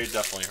market trade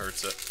definitely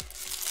hurts it.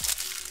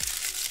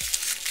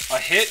 A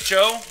hit,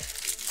 Joe?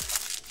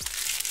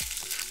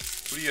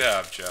 Who do you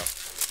have, Joe?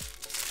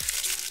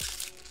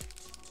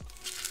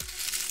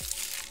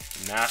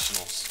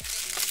 Nationals.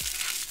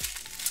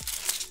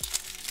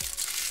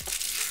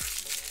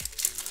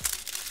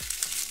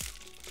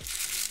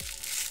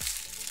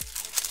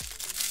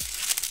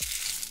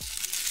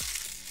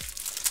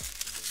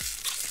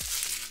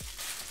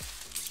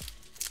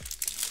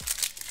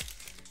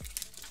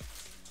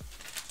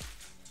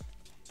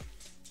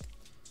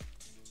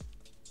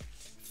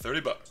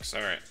 $30.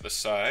 All right, this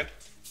side.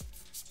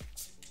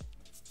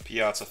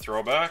 Piazza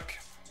throwback.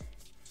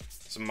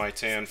 Some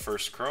Maitan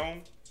first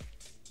chrome.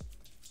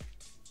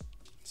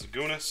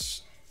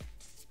 Zagunis.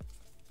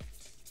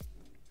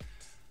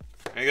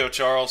 There you go,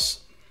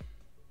 Charles.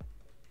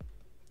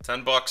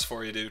 $10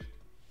 for you, dude.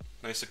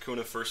 Nice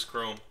Acuna first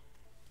chrome.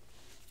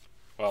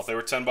 Well, if they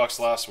were $10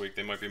 last week,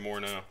 they might be more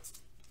now.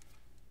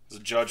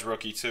 There's a Judge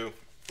rookie too.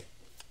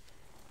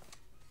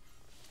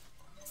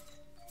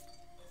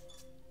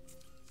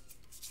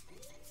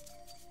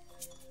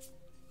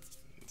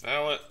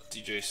 Valet,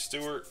 DJ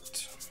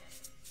Stewart,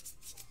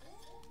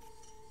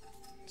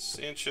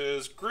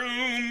 Sanchez,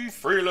 Groom,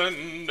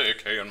 Freeland,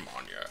 AK, and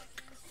Moniak.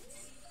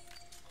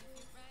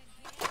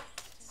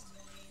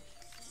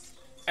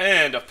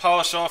 And a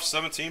polish off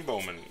 17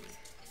 Bowman.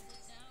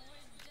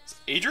 It's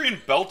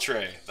Adrian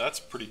Beltre. That's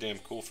pretty damn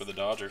cool for the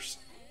Dodgers.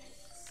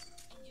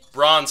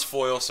 Bronze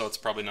foil, so it's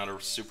probably not a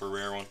super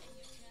rare one.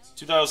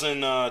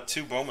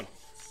 2002 Bowman.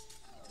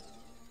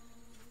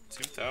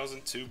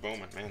 2002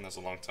 Bowman. Man, that's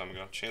a long time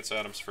ago. Chance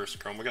Adams first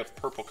chrome. We got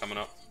purple coming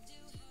up.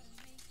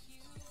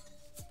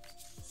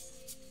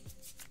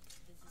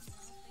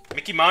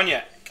 Mickey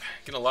Moniak.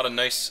 Getting a lot of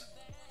nice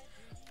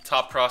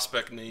top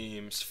prospect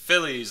names.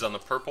 Phillies on the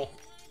purple.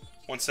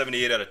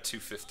 178 out of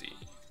 250.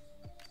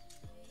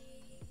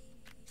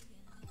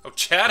 Oh,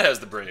 Chad has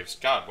the Braves.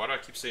 God, why do I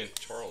keep saying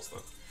Charles,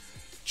 though?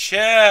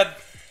 Chad!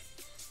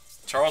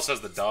 Charles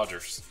has the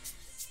Dodgers.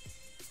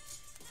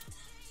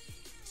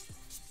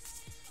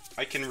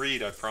 I can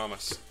read, I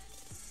promise.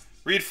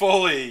 Reed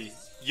Foley,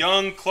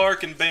 Young,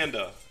 Clark, and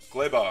Banda.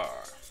 Glebar.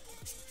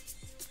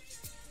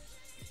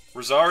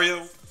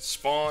 Rosario,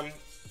 Spawn,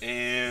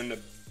 and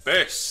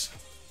Base.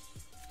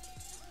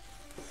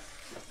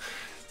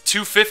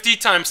 250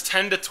 times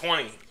 10 to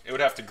 20. It would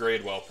have to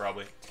grade well,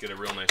 probably. Get a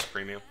real nice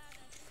premium.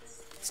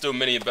 Let's do a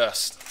mini of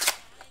best.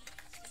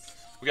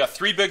 We got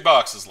 3 big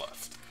boxes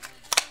left.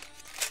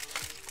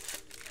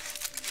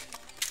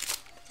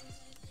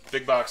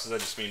 Big boxes I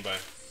just mean by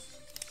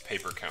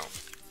paper count.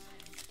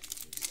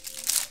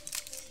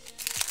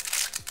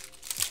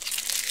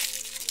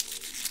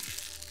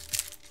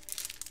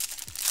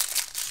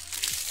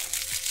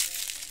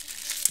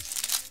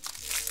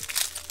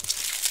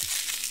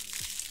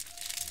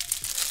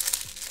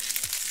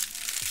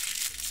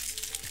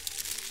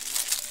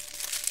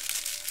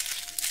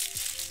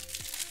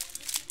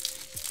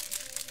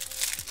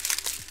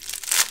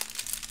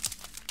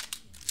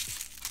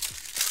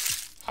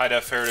 High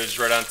Def Heritage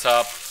right on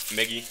top.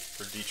 Miggy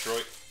for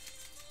Detroit.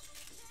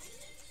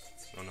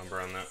 No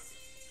number on that.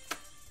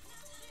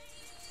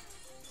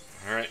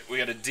 Alright, we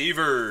got a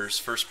Devers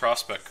first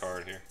prospect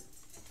card here.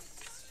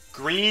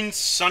 Green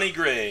Sonny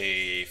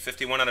Gray.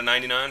 51 out of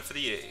 99 for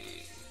the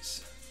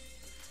A's.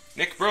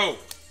 Nick Bro.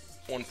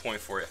 1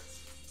 point for you.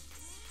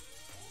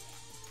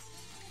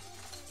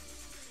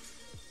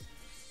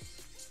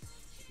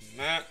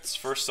 Matt's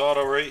first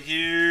auto right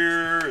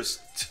here is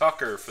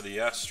Tucker for the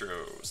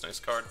Astros. Nice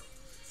card.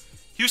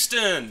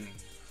 Houston.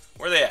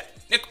 Where are they at?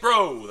 Nick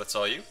Bro. That's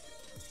all you.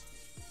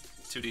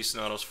 2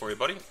 decent autos for you,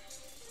 buddy.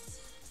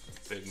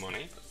 Big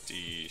money.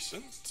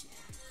 Decent.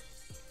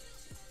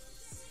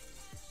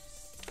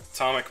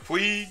 Atomic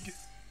Puig.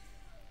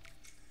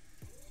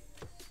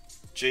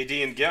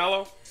 JD and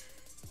Gallo.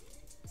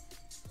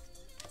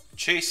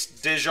 Chase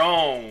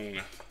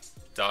DeJong.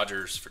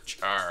 Dodgers for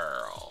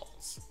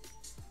Charles.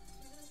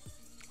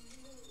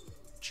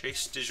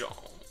 Chase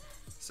DeJong.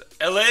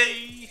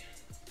 LA.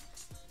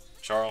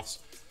 Charles.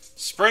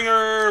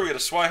 Springer. We got a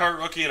Swihart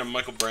rookie and a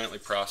Michael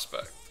Brantley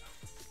prospect.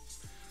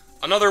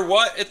 Another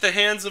what at the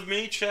hands of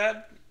me,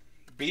 Chad?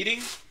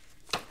 Beating?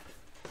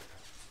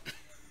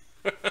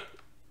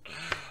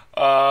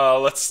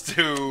 Let's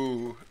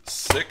do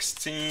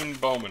 16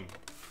 Bowman.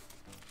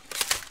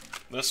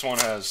 This one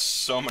has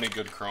so many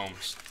good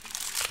chromes.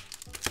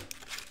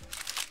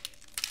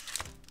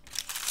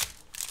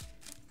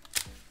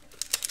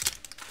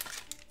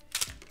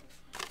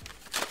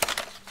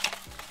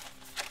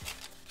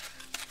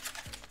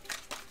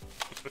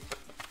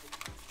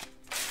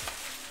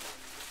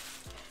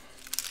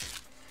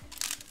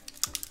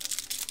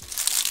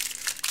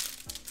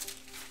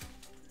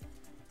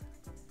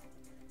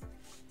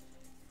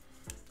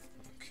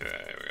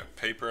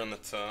 Paper on the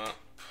top.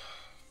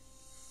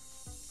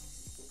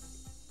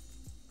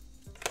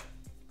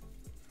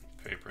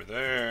 Paper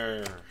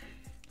there.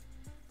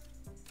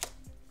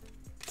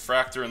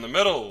 Fractor in the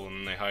middle,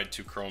 and they hide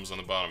 2 chromes on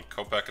the bottom.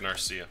 Kopech and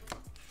Arcia.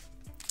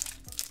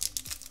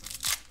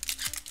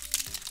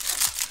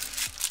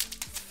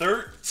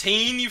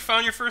 13, you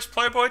found your first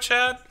Playboy,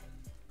 Chad?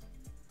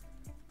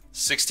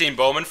 16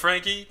 Bowman,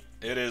 Frankie.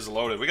 It is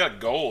loaded. We got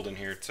gold in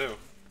here, too.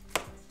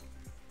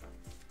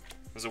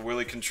 There's a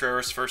Willie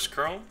Contreras first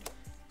chrome.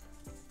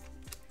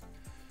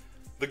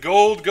 The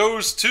gold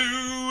goes to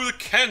the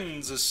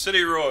Kansas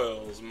City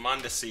Royals.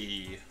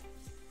 Mondesi.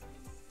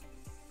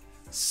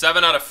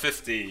 7 out of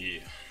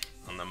 50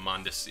 on the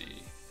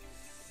Mondesi.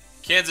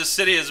 Kansas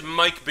City is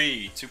Mike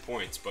B. 2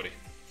 points, buddy.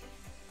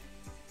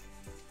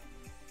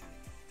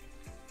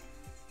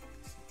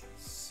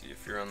 Let's see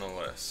if you're on the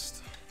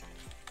list.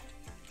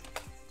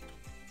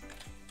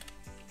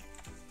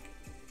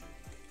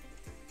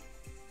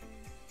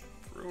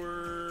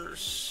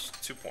 Brewers.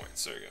 2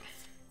 points. There you go.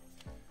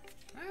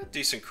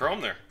 Decent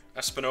chrome there.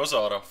 Espinosa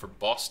auto for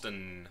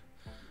Boston.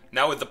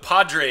 Now with the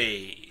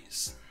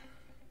Padres.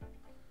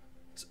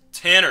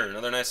 Tanner,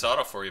 another nice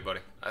auto for you,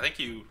 buddy. I think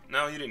you...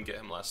 No, you didn't get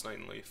him last night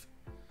in Leaf.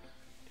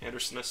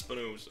 Anderson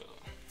Espinosa.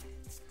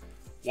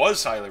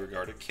 Was highly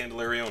regarded.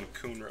 Candelario and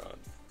Coonrod.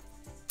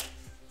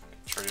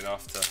 Traded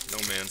off to no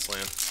man's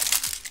land.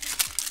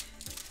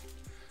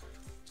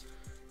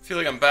 I feel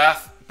like I'm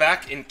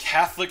back in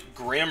Catholic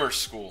grammar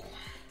school.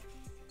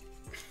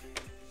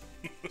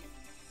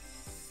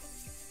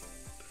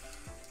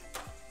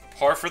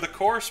 Par for the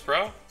course,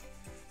 bro.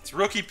 It's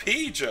Rookie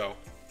P, Joe.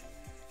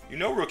 You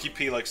know Rookie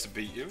P likes to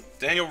beat you.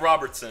 Daniel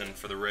Robertson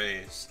for the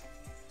Rays.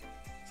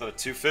 Is that a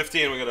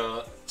 250? And we got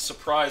a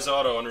surprise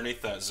auto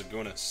underneath that.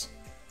 Zagunis.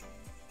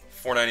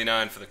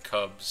 $4.99 for the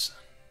Cubs.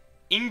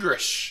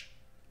 English.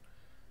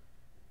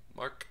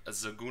 Mark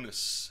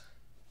Zagunis.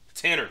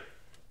 Tanner.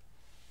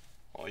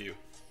 All you.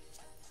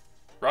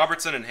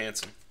 Robertson and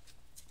Hanson.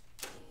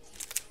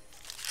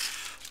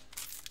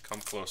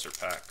 Come closer,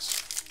 packs.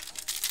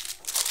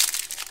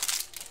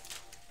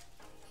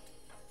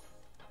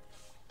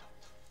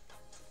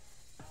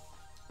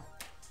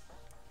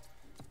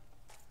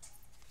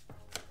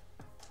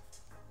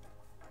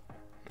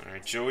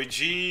 Alright, Joey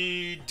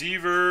G,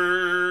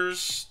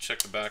 Devers. Check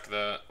the back of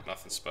that.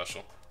 Nothing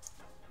special.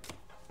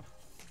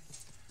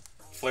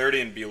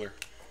 Flaherty and Beeler.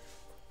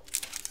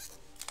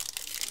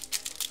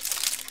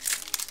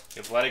 You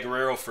have Vladdy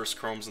Guerrero first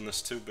chromes in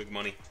this too. Big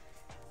money.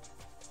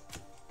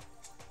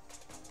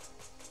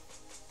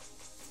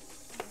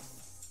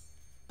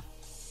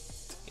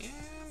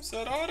 Damn, is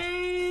that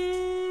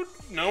auto?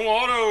 No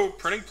auto.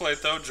 Printing plate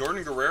though.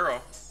 Jordan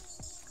Guerrero.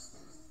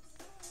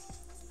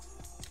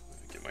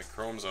 Get my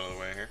chromes out of the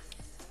way here.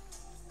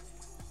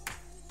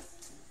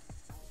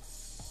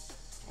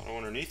 Auto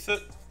underneath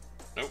it.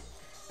 Nope.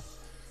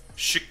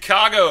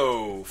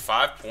 Chicago.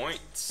 5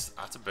 points.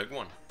 That's a big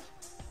one.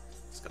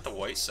 It's got the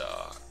White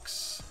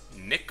Sox.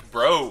 Nick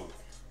Bro.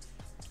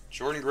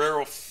 Jordan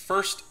Guerrero,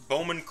 first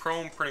Bowman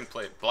Chrome printing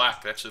plate.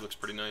 Black. That actually looks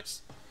pretty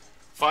nice.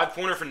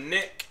 5-pointer for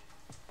Nick.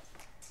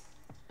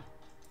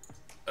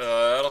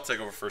 That'll take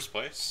over first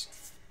place.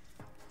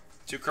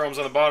 2 chromes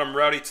on the bottom.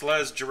 Rowdy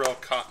Tellez, Jarrell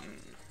Cotton.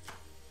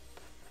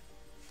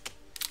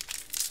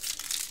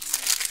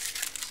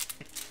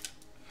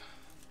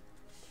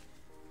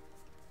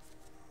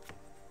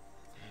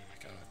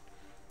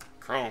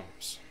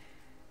 Chromes.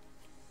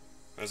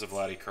 There's a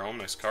Vladdy Chrome.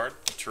 Nice card.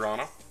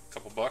 Toronto.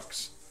 Couple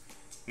bucks.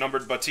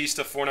 Numbered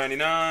Batista,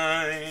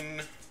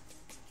 $4.99.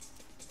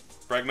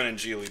 Bregman and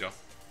Giolito.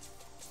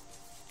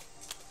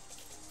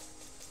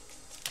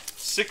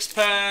 6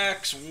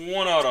 packs.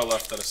 1 auto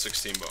left out of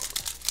 16 Bowman.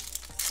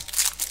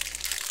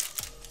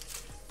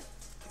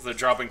 They're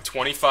dropping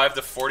 25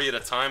 to 40 at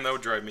a time. That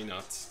would drive me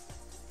nuts.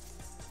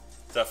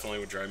 Definitely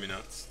would drive me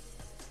nuts.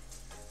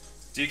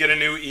 Do you get a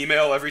new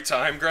email every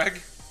time, Greg?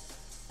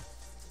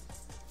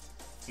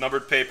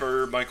 Numbered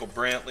paper, Michael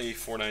Brantley,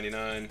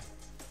 $4.99.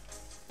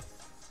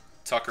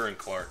 Tucker and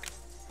Clark.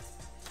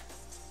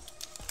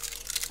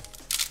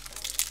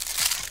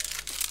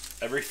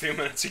 Every few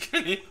minutes you get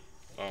an email?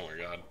 Oh my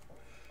god.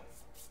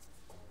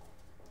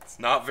 It's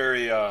not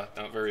very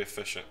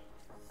efficient.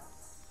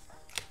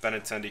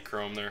 Benintendi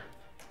Chrome there.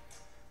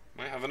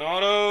 Might have an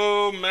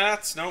auto.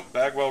 Mats. Nope.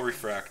 Bagwell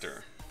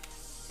Refractor.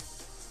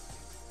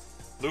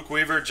 Luke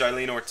Weaver,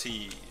 Jailene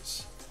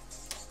Ortiz.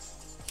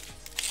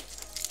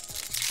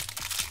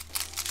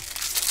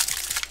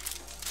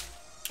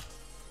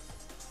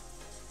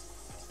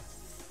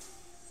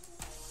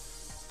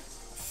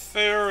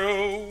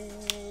 Pharaoh.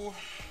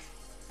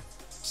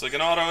 Looks like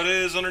an auto it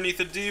is underneath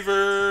the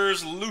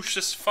Devers.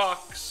 Lucius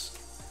Fox.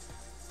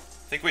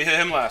 I think we hit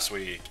him last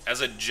week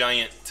as a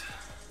Giant.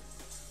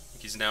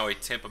 He's now a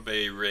Tampa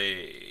Bay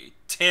Ray.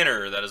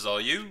 Tanner, that is all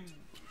you.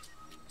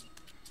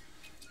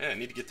 Yeah, I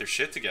need to get their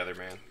shit together,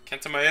 man.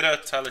 Kenta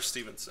Maeda, Tyler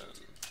Stevenson.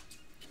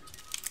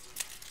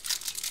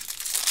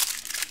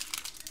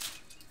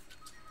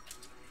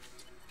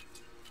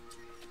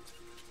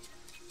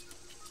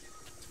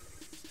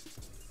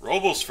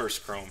 Robles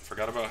first Chrome.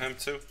 Forgot about him,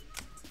 too.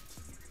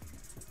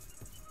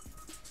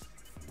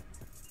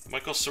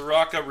 Michael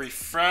Soraka,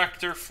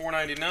 Refractor,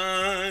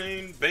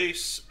 $4.99.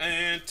 Base,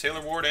 and Taylor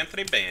Ward,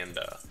 Anthony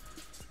Banda.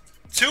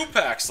 2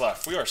 packs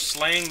left. We are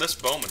slaying this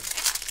Bowman.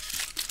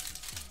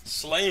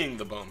 Slaying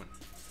the Bowman.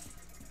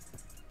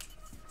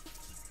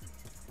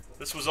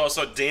 This was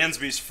also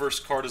Dansby's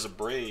first card as a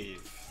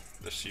Brave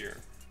this year.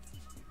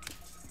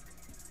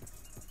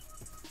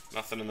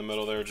 Nothing in the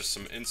middle there, just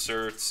some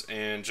inserts.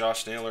 And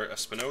Josh Naylor,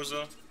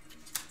 Espinoza.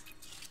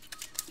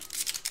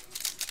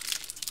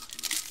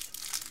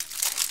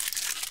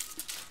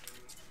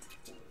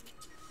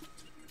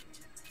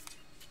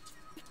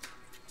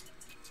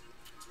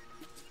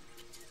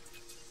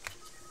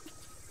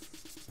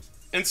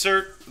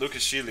 Insert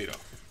Lucas Giolito.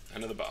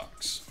 End of the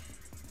box.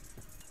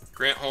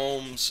 Grant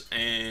Holmes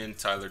and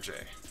Tyler J.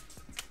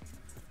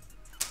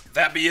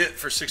 That be it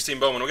for 16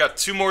 Bowman. We got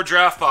 2 more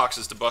draft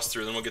boxes to bust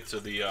through, then we'll get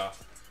to the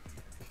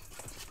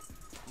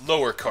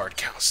lower card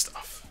count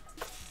stuff.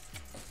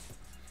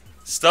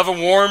 Still have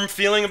a warm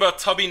feeling about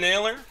Tubby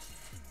Naylor?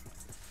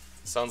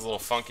 Sounds a little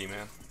funky,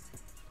 man.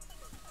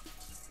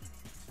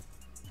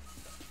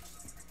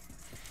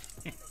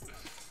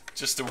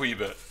 Just a wee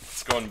bit.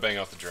 Let's go ahead and bang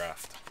out the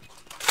draft.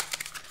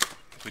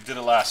 We did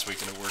it last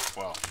week and it worked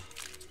well.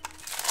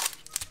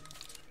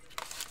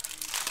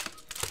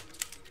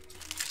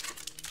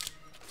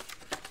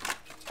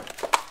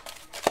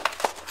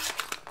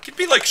 Could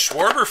be like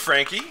Schwarber,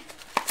 Frankie.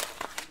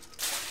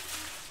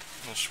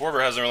 Well,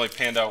 Schwarber hasn't really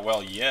panned out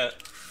well yet,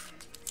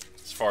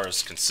 as far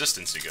as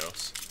consistency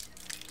goes.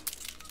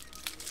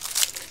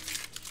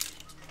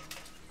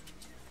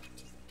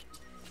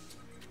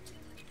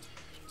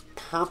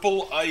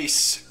 Purple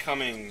Ice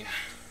coming.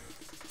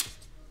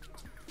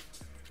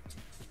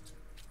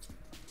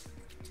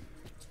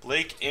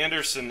 Blake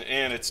Anderson,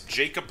 and it's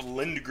Jacob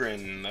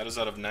Lindgren. That is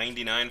out of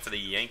 99 for the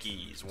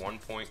Yankees.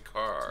 1-point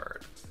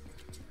card.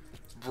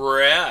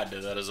 Brad,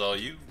 that is all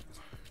you.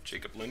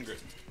 Jacob Lindgren.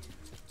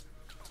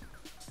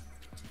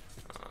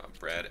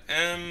 Brad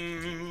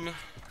M.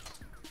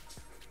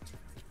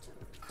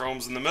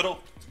 Chrome's in the middle.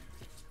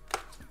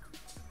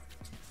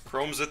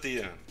 Chrome's at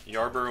the end.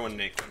 Yarborough and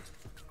Naquin.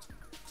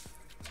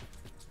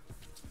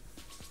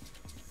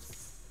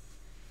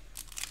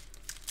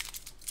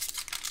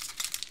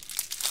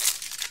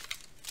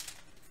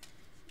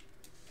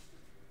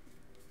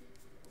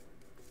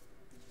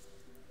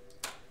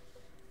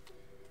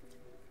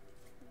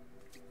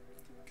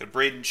 Got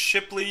Braden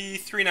Shipley,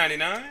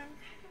 $3.99.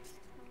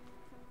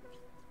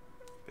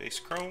 Base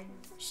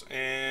Chromes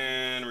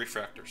and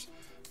Refractors.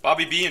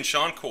 Bobby B and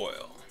Sean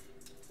Coyle.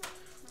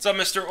 What's up,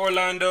 Mr.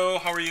 Orlando?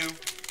 How are you?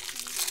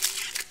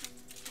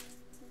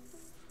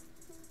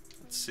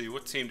 Let's see,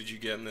 what team did you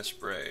get in this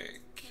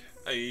break?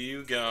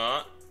 You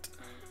got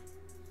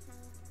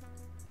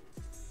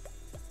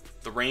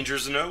the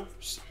Rangers and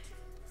O's.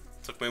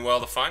 Took me a while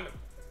to find them.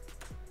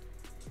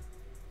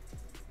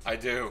 I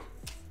do.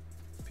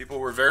 People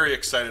were very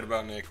excited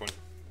about Naquin.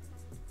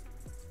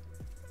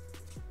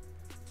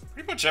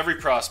 Pretty much every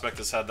prospect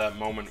has had that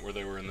moment where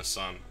they were in the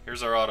sun.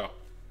 Here's our auto.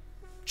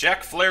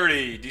 Jack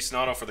Flaherty, decent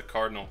auto for the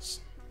Cardinals.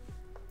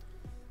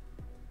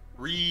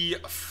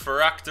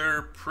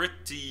 Refractor,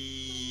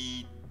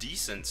 pretty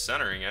decent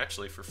centering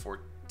actually for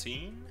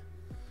 14.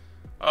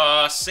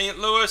 St.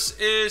 Louis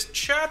is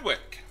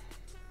Chadwick.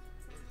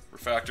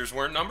 Refractors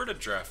weren't numbered at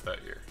draft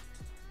that year.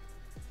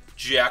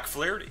 Jack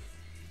Flaherty.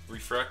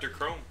 Refractor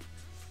Chrome.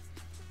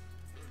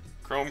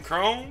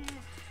 Chrome.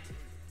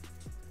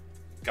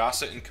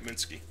 Gossett and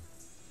Kaminsky.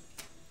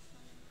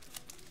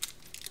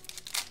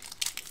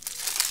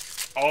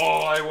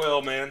 Oh, I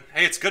will, man.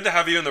 Hey, it's good to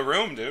have you in the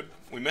room, dude.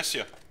 We miss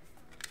you.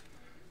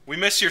 We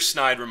miss your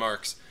snide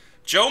remarks.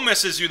 Joe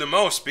misses you the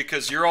most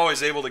because you're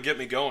always able to get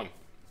me going.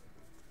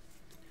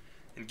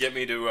 And get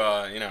me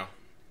to, you know,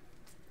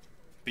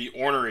 be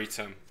ornery,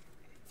 Tim.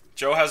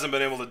 Joe hasn't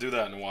been able to do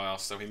that in a while,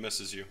 so he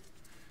misses you.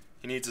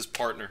 He needs his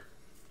partner.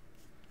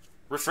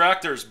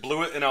 Refractors,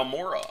 Blewett and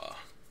Almora.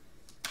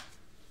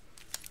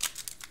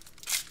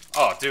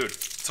 Oh, dude,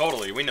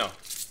 totally, we know.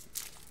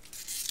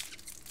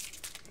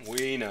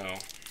 We know.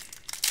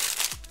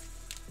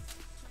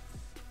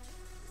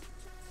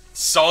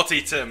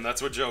 Salty Tim,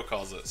 that's what Joe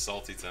calls it.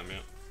 Salty Tim,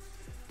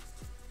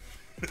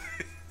 yeah.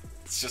 It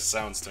just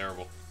sounds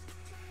terrible.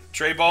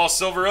 Trey Ball,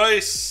 Silver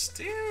Ice.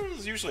 Damn,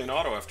 it's usually an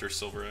auto after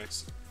Silver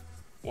Ice.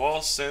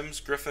 Wall, Sims,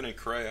 Griffin, and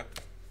Correa.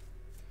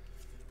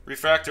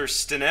 Refractor,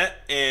 Stinnett,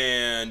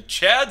 and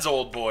Chad's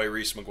old boy,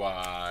 Reese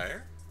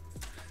McGuire.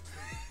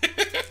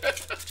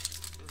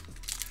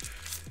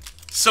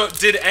 So,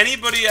 did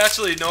anybody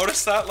actually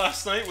notice that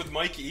last night with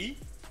Mike E?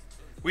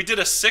 We did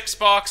a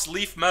 6-box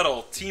Leaf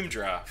Metal team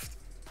draft.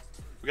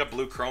 We got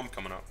Blue Chrome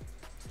coming up.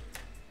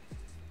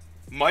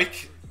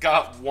 Mike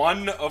got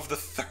 1 of the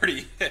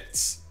 30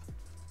 hits.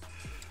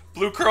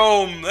 Blue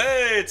Chrome,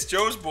 hey, it's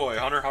Joe's boy,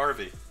 Hunter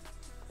Harvey.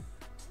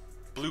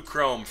 Blue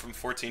Chrome from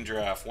 14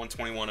 draft,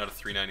 121 out of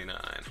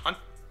 399.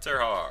 Hunter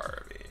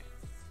Harvey.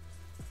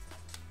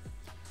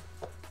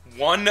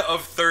 1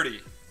 of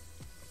 30.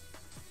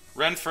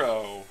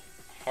 Renfro,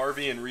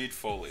 Harvey and Reed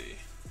Foley.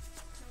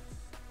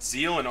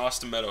 Zeal and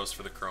Austin Meadows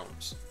for the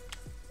Chromes.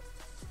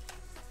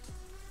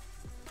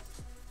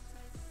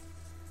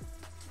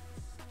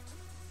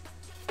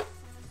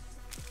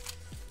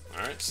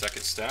 Alright,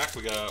 second stack.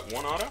 We got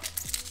 1 auto.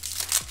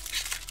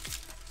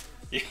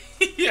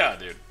 Yeah,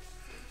 dude.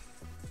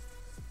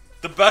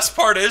 The best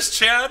part is,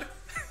 Chad,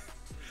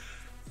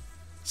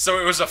 so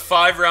it was a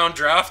 5-round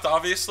draft,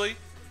 obviously.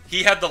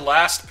 He had the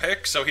last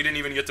pick, so he didn't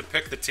even get to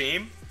pick the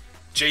team.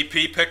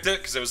 JP picked it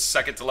because it was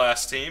second to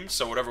last team,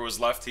 so whatever was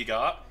left he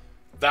got.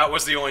 That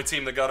was the only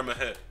team that got him a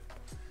hit.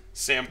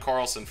 Sam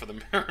Carlson for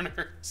the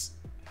Mariners.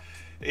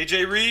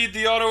 AJ Reed,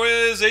 the auto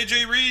is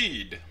AJ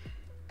Reed.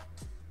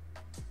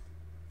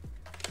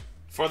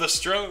 For the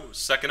Stros,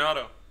 second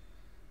auto.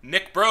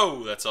 Nick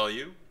Bro, that's all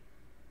you.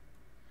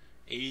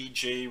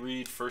 AJ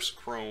Reed, first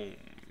Chrome.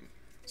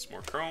 Some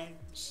more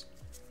Chromes.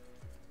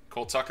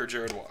 Cole Tucker,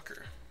 Jared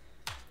Walker.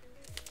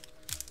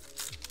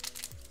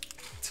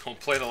 Don't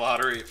play the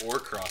lottery or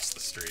cross the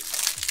street.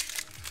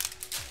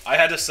 I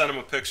had to send him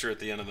a picture at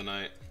the end of the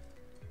night.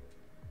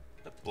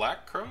 The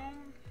black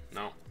Chrome?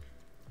 No.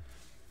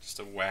 Just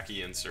a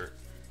wacky insert.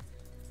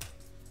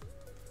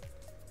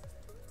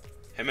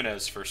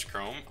 Jimenez, first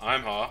Chrome.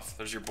 I'm off.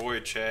 There's your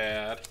boy,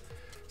 Chad.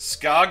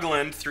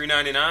 Skoglund,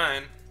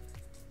 $3.99.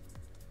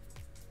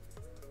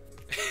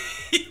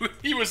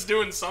 He was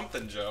doing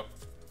something, Joe.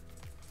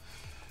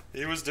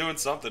 He was doing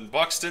something.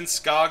 Buxton,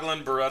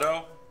 Skoglund,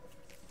 Barreto.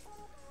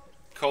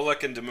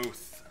 Kolek and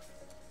Demuth.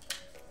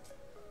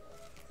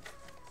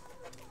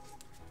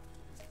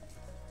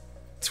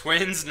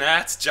 Twins,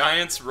 Nats,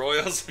 Giants,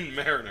 Royals, and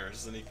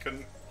Mariners. And he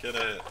couldn't get a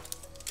hit.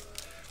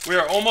 We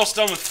are almost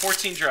done with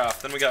 14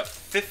 draft. Then we got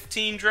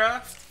 15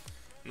 draft.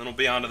 And then we'll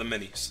be on to the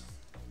minis.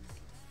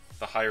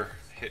 The higher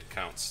hit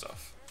count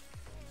stuff.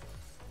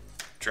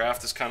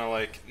 Draft is kind of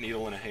like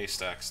needle in a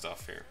haystack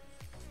stuff here.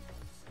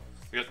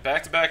 We got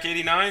back-to-back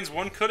 89s.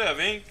 One could have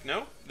ink.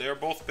 Nope, they are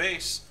both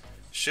base.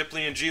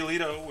 Shipley and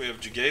Giolito. We have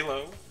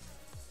Jagalo,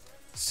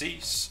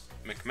 Cease,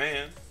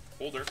 McMahon,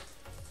 Holder.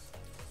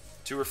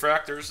 2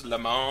 refractors,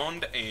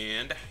 Lamond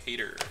and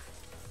Hader.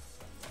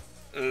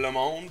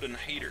 Lamond and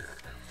Hader.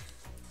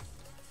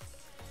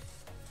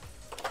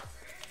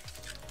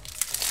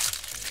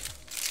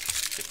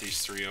 Get these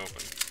 3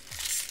 open.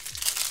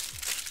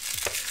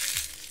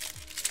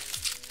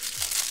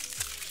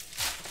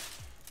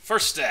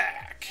 First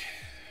stack.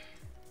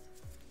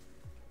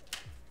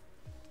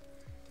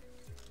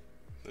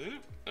 Ooh,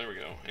 there we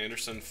go.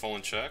 Anderson, full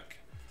in check.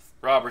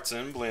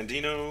 Robertson,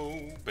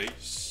 Blandino,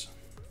 base.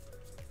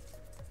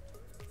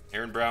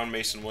 Aaron Brown,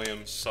 Mason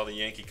Williams. Saw the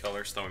Yankee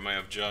colors, thought we might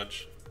have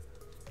Judge.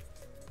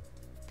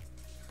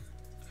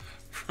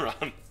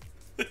 Ron.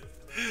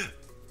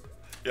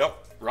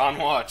 Yep, Ron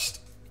watched.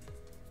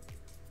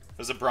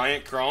 There's a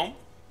Bryant Chrome.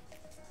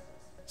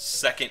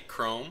 Second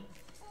Chrome.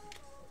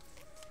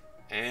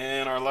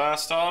 And our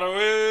last auto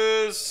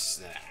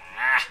is...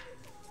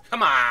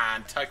 come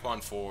on,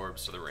 Taekwon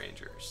Forbes for the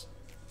Rangers.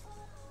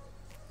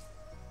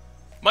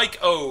 Mike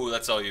O,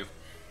 that's all you.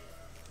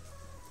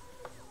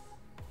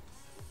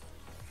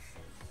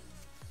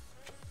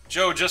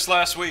 Joe, just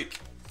last week.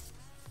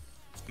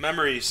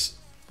 Memories.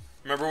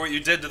 Remember what you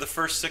did to the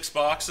first 6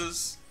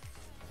 boxes?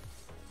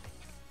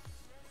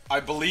 I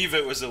believe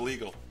it was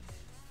illegal.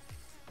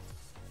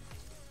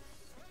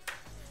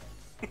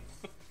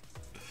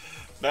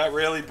 Matt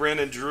Raley,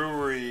 Brandon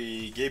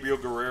Drury, Gabriel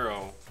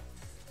Guerrero.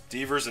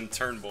 Devers and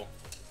Turnbull.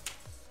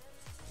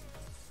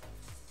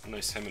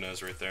 Nice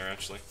Jimenez right there,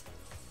 actually.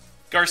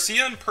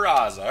 Garcia and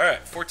Peraza. All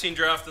right, 14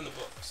 draft in the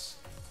books.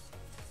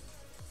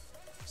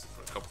 Let's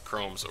put a couple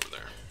chromes over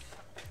there.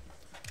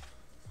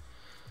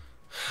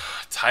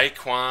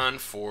 Taekwon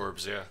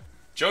Forbes, yeah.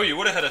 Joe, you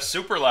would have had a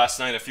super last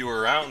night if you were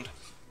around.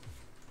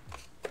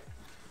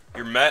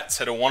 Your Mets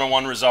had a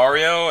 101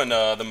 Rosario and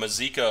the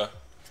Mazika.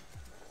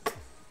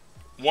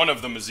 One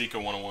of the Mazika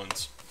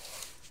 101s.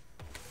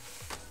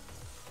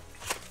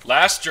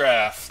 Last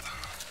draft.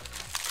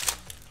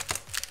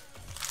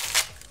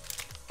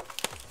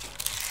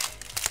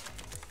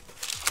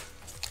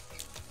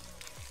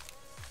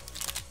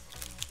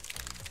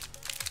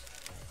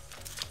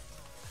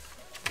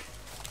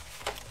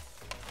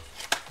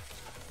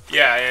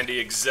 Yeah, Andy,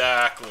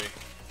 exactly.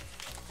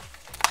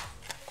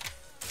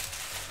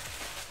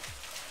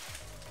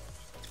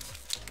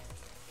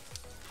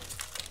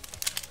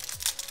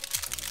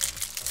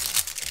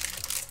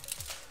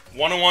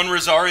 #101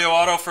 Rosario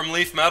auto from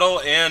Leaf Metal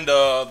and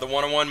the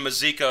 #101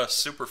 Mazika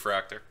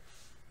Superfractor.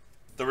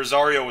 The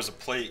Rosario was a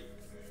plate.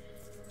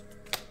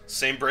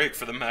 Same break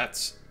for the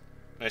Mets.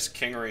 Nice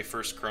Kingery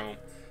first chrome.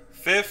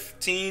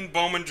 15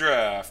 Bowman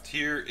draft.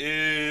 Here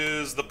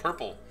is the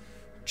purple.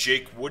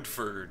 Jake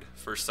Woodford,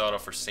 first auto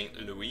for St.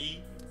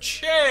 Louis.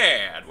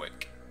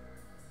 Chadwick.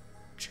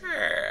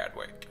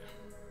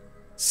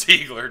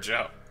 Siegler,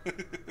 Joe.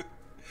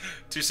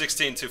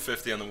 216,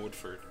 250 on the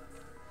Woodford.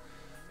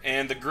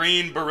 And the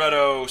green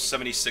Barreto,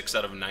 76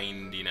 out of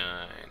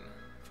 99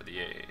 for the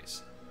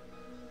A's.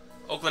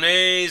 Oakland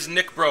A's,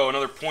 Nick Bro,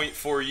 another point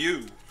for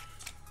you.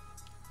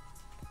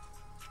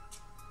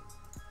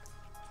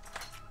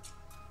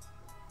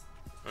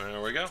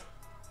 There we go.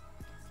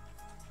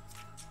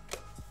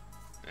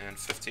 And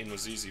 15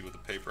 was easy with the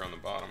paper on the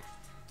bottom.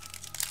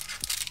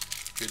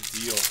 Good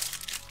deal.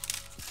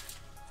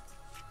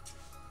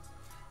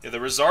 Yeah, the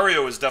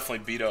Rosario is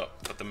definitely beat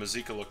up, but the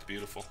Mazika looked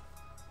beautiful.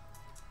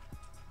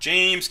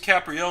 James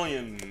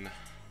Caprielian.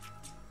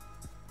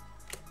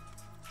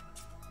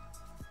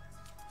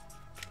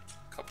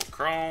 Couple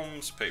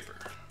chromes, paper.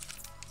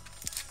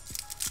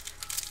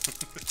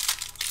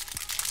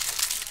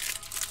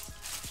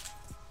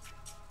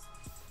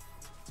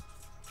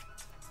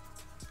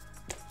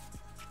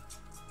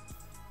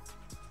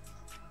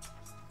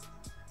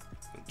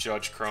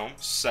 Judge chrome,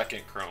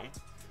 second chrome.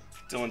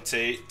 Dylan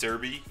Tate,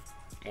 Derby,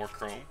 more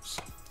chromes.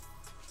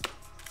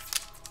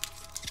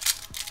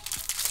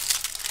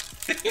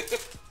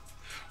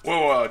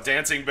 Whoa,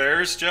 Dancing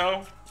Bears,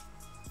 Joe.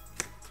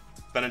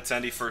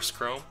 Benintendi, first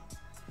chrome.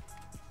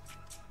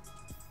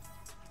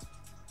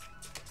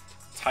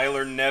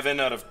 Tyler Nevin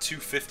out of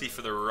 250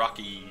 for the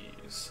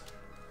Rockies.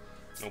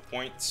 No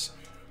points.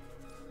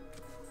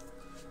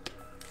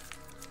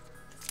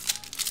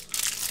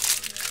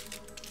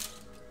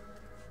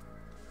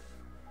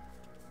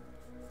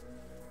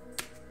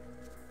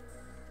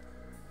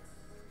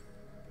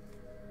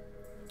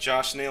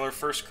 Josh Naylor,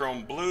 first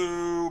chrome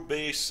blue,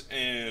 base,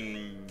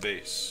 and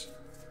base.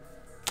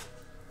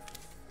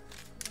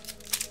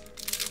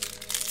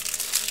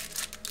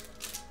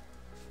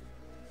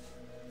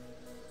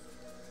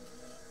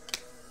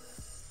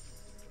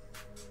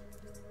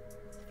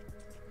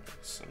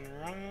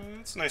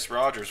 That's a nice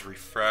Rogers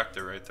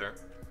refractor right there.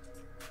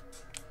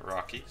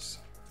 Rockies.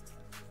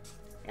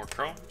 More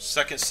chrome.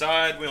 Second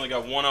side, we only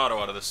got one auto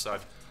out of this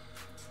side.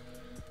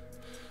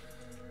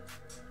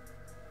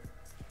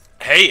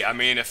 Hey, I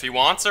mean, if he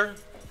wants her.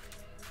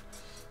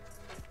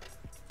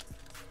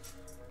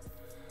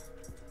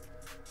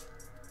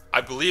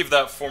 I believe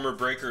that former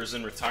breaker is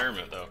in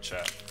retirement, though,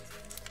 chat.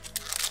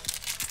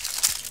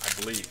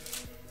 I believe.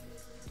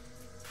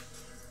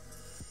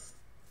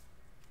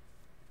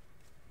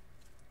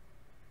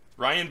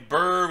 Ryan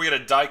Burr, we got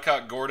a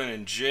die-cut Gordon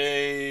and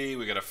Jay.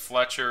 We got a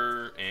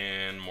Fletcher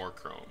and more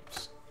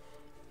chromes.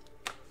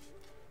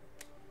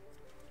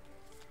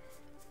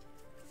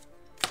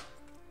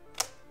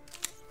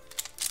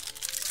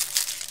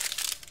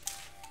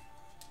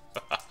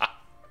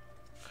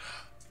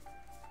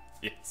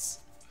 Yes.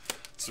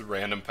 It's a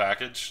random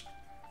package.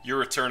 Your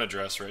return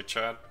address, right,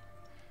 Chad?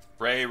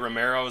 Ray,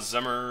 Romero,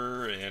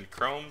 Zimmer, and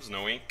chromes,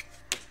 no ink.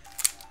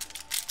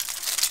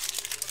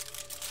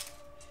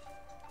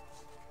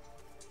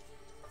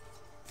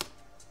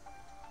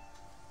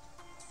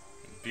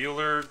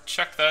 Bueller,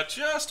 check that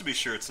just to be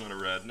sure it's not a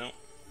red. No.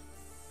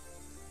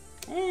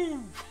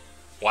 Woo!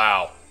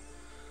 Wow.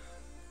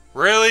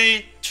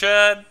 Really,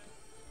 Chad?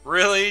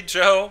 Really,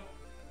 Joe?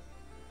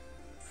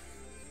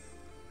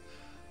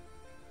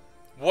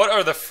 What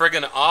are the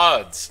friggin'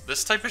 odds?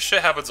 This type of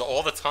shit happens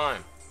all the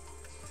time.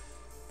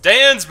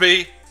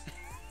 Dansby!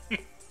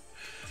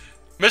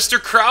 Mr.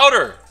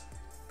 Crowder!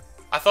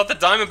 I thought the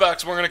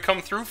Diamondbacks weren't going to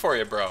come through for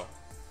you, bro.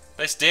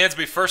 Nice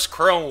Dansby, first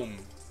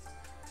chrome.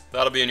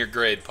 That'll be in your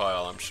grade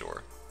pile, I'm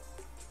sure.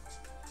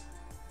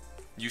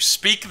 You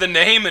speak the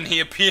name and he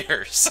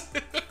appears.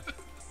 I'm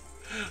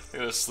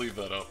going to sleeve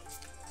that up.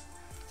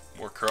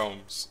 More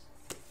chromes.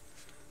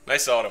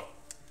 Nice auto.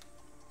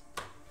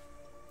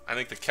 I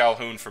think the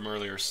Calhoun from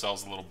earlier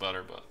sells a little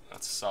better, but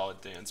that's a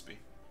solid Dansby.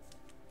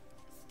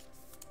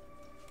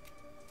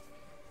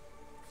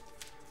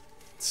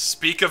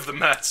 Speak of the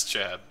Mets,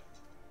 Chad.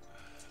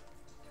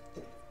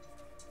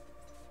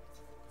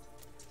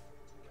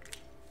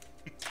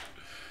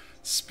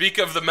 Speak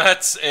of the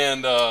Mets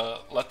and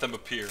let them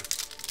appear.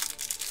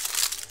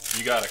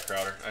 You got it,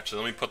 Crowder.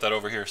 Actually, let me put that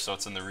over here so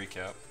it's in the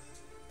recap.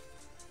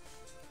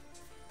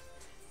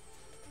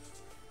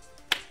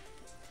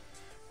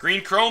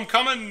 Green Chrome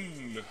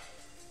coming!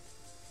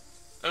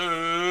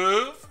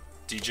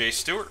 DJ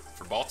Stewart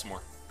for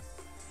Baltimore.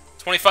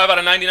 25 out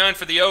of 99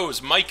 for the O's.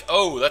 Mike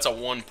O. That's a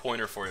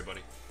one-pointer for you,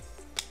 buddy.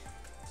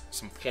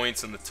 Some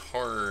points in the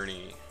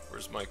tourney.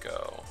 Where's Mike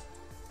O?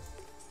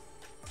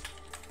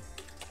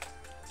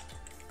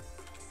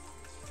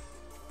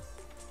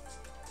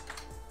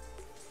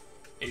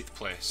 Eighth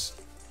place.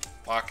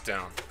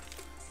 Lockdown.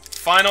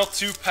 Final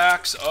 2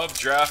 packs of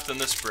draft in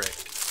this break.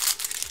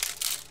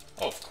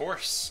 Oh, of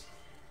course.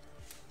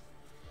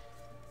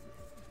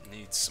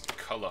 Needs some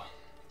color.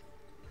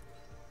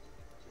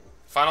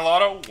 Final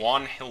auto,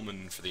 Juan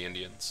Hillman for the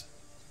Indians.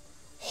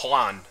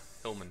 Juan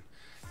Hillman.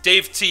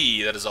 Dave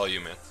T, that is all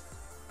you, man.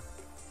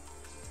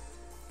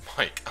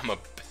 Mike, I'm a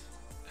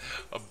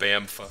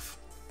bamfuff.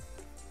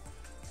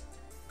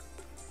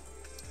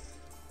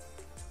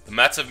 The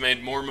Mets have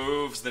made more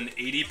moves than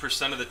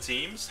 80% of the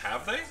teams,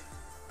 have they?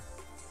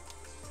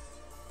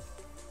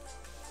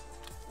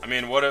 I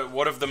mean, what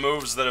of the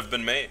moves that have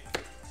been made?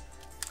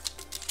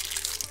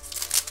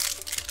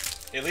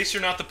 At least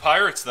you're not the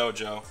Pirates, though,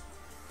 Joe.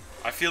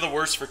 I feel the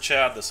worst for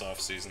Chad this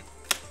offseason.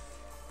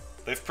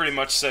 They've pretty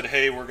much said,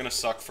 hey, we're going to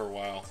suck for a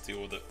while.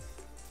 Deal with it.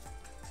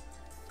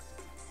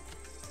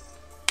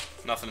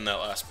 Nothing in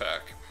that last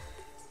pack.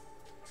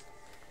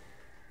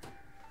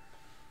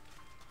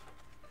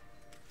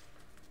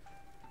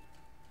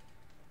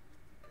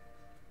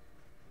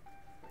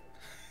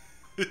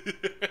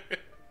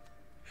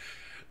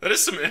 That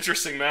is some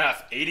interesting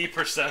math.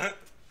 80%?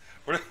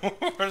 Where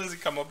does he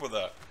come up with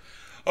that?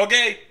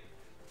 Okay.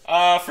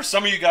 For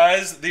some of you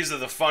guys, these are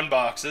the fun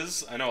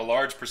boxes. I know a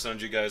large percentage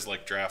of you guys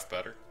like draft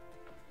better.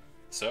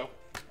 So,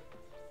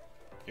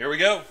 here we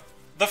go.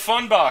 The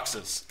fun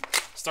boxes.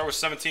 Start with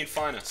 17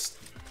 Finest.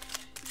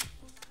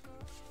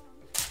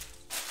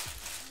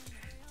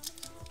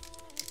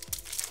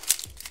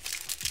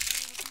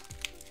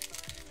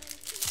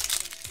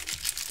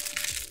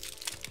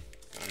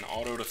 Got an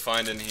auto to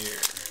find in here.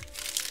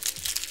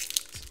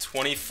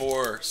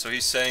 24. So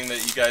he's saying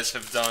that you guys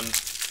have done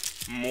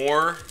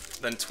more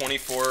than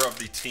 24 of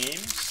the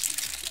teams.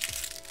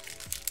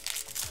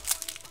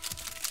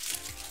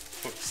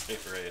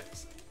 Safe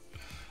Reyes.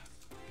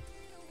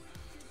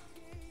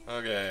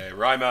 Okay,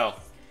 Rymel.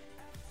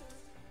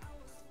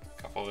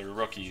 Couple of the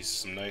rookies,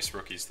 some nice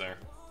rookies there.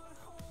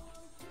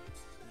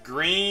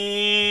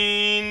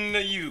 Green,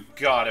 you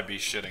gotta be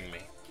shitting me.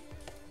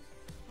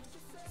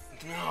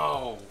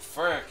 No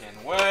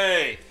frickin'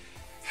 way.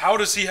 How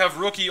does he have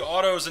rookie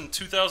autos in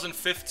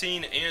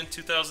 2015 and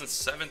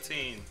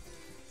 2017?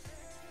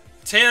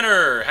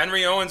 Tanner,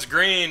 Henry Owens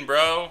green,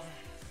 bro.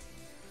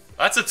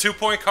 That's a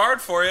 2-point card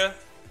for you.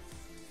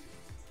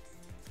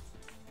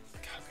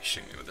 Gotta be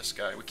shitting me with this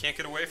guy. We can't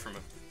get away from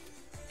him.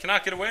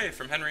 Cannot get away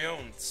from Henry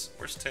Owens.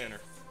 Where's Tanner?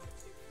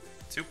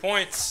 2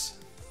 points.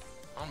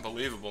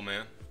 Unbelievable,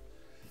 man.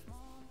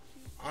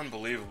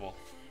 Unbelievable.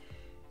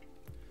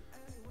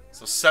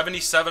 So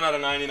 77 out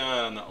of 99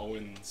 on the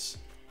Owens.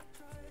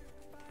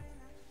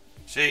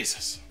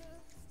 Jesus.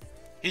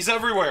 He's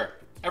everywhere.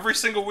 Every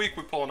single week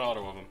we pull an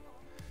auto of him.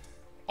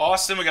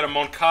 Austin, we got a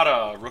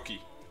Moncada rookie.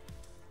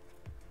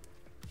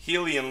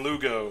 Healy and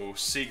Lugo,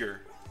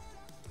 Seager.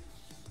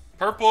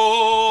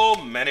 Purple,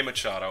 Manny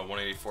Machado,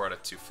 184 out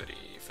of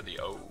 250 for the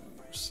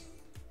O's.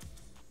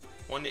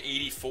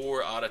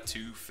 184 out of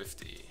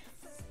 250.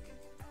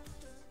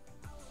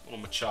 Little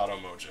Machado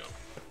mojo.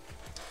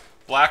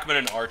 Blackman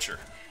and Archer.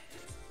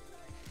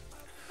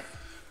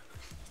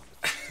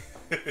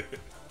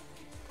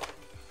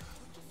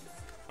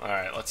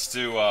 Alright, let's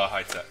do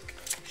high tech.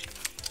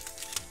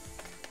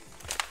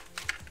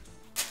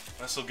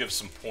 This will give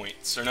some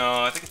points. Or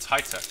no, I think it's high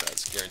tech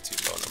that's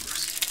guaranteed low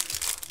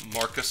numbers.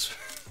 Marcus.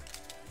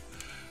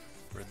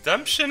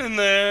 Redemption in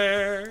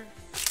there.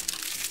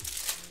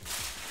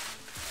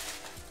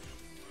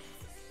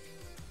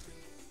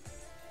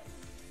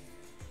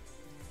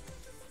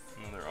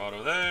 Another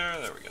auto there.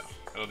 There we go.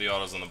 Oh, the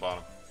auto's on the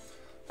bottom.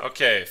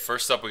 Okay,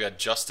 first up we got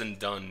Justin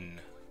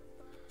Dunn.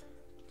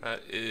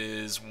 That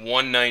is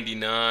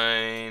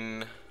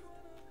 199.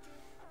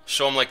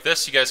 Show them like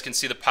this. You guys can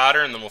see the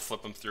pattern, and then we'll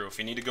flip them through. If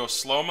you need to go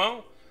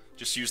slow-mo,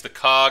 just use the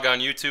cog on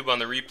YouTube on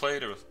the replay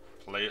to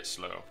play it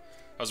slow.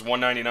 That was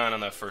 199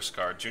 on that first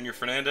card. Junior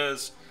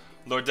Fernandez,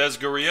 Lourdes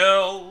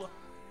Gurriel,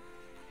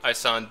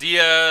 Isan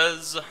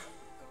Diaz,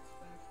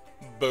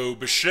 Bo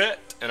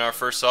Bichette, and our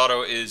first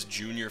auto is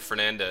Junior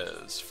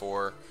Fernandez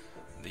for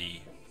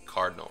the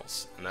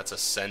Cardinals. And that's a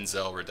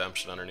Senzel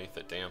redemption underneath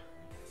it, damn.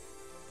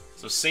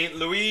 So St.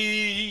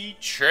 Louis,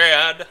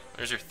 Chad,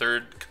 there's your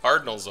third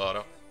Cardinals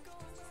auto.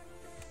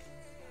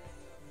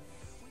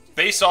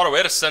 Base auto. We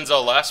had a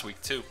Senzel last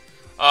week, too.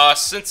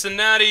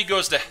 Cincinnati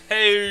goes to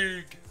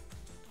Haig.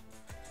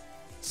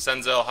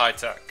 Senzel High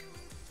Tech.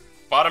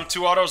 Bottom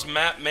 2 autos,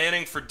 Matt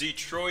Manning for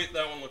Detroit.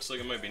 That one looks like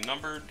it might be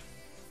numbered.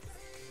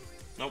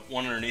 Nope,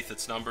 one underneath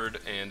it's numbered,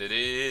 and it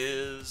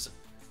is...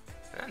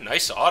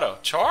 nice auto.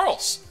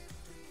 Charles.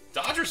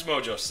 Dodgers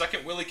Mojo.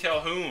 Second Willie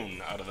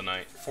Calhoun out of the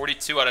night.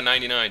 42 out of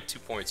 99. 2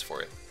 points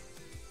for you.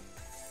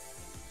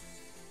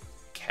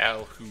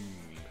 Calhoun.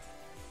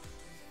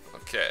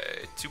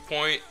 Okay, 2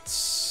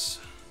 points.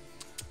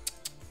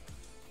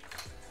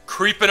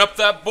 Creeping up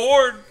that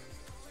board.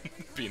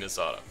 Venus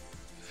auto.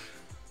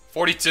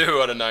 42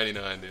 out of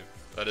 99, dude.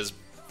 That is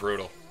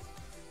brutal.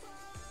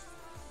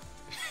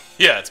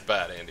 Yeah, it's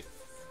bad, Andy.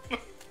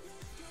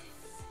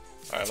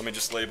 Alright, let me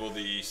just label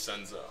the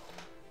Senzel.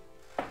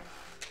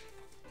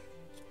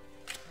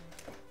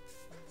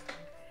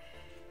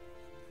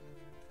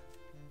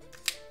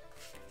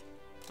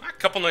 A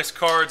couple nice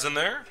cards in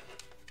there.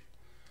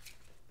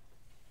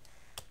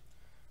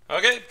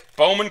 Okay,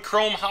 Bowman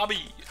Chrome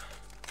Hobby.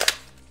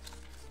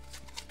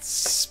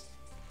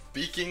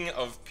 Speaking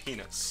of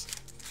penis.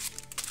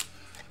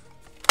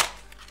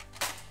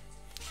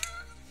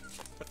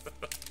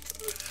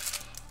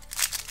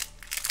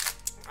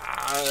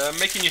 I'm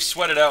making you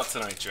sweat it out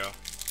tonight, Joe.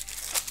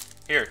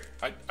 Here,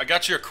 I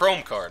got you a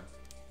Chrome card.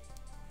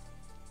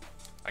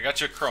 I got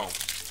you a Chrome.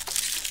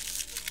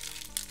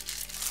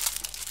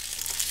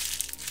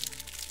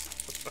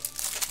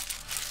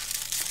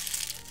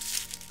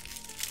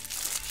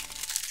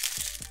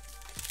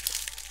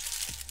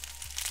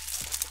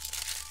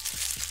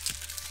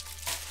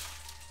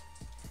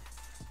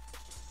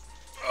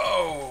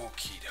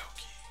 Okie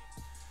dokie.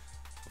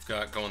 We've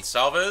got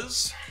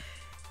Gonsalves.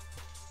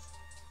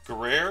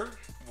 Guerrero,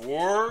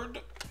 Ward.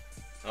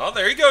 Oh,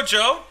 there you go,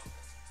 Joe.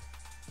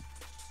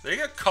 There you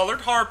go,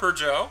 colored Harper,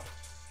 Joe.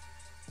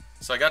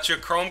 So I got you a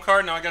Chrome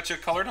card, now I got you a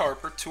colored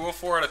Harper.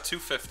 204 out of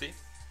 250.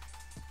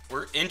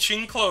 We're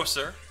inching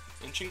closer.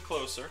 Inching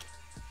closer.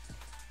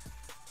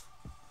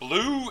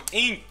 Blue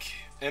ink.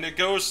 And it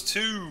goes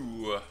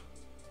to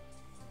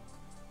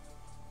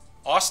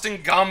Austin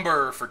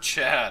Gomber for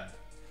Chad.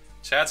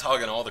 Chad's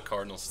hogging all the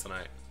Cardinals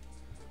tonight.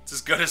 It's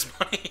as good as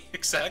money.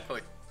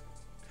 Exactly.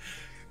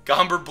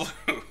 Gomber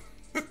Blue.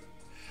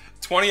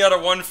 20 out of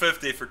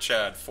 150 for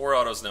Chad. 4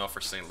 autos now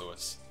for St.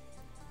 Louis.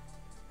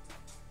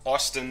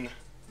 Austin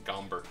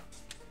Gomber.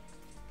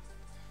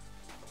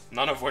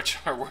 None of which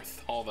are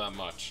worth all that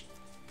much.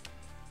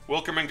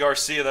 Wilkerman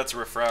Garcia, that's a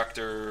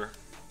refractor.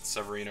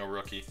 Severino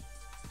rookie.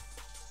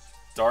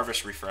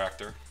 Darvish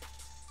refractor.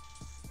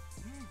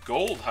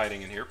 Gold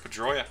hiding in here.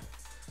 Pedroia.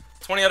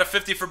 20 out of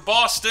 50 for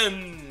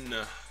Boston.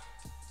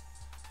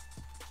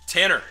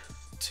 Tanner.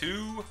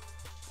 2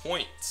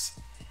 points.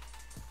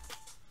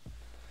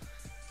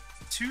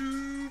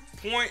 2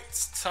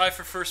 points. Tie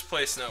for first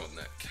place now with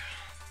Nick.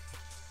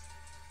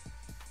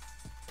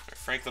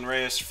 Franklin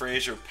Reyes,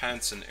 Frazier,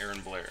 Pence, and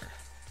Aaron Blair.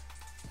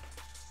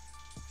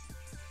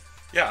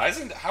 Yeah,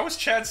 how is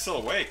Chad still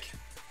awake?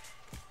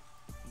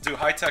 Do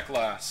high tech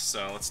last,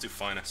 so let's do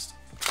finest.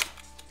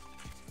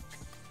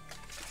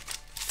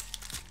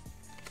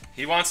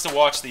 He wants to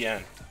watch the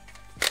end.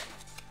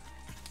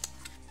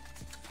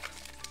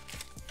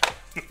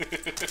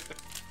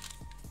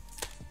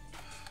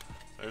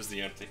 There's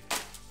the empty.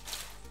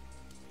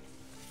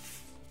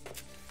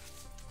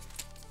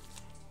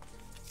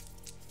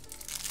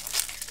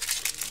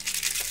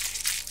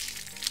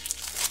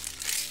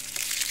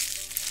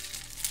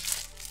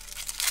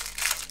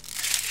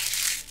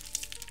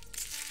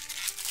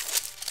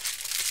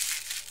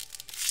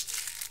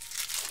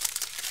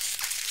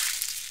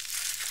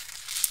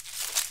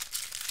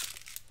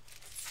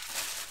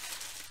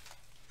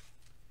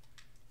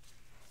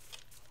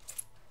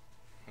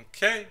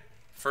 Okay,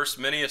 first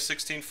mini of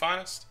 16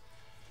 finest.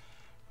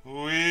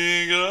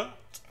 We got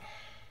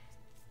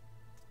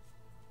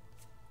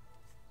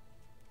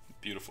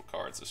beautiful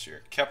cards this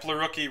year. Kepler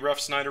rookie, Ref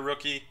Snyder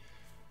rookie,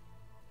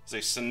 Zay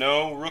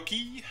Sano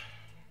rookie,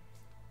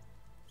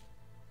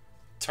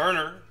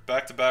 Turner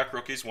back-to-back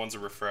rookies. One's a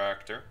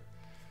refractor.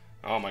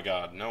 Oh my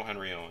God, no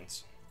Henry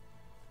Owens.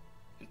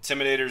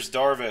 Intimidators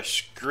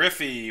Darvish,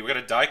 Griffey. We got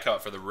a die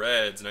cut for the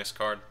Reds. Nice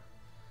card.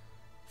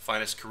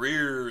 Finest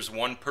careers,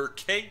 1 per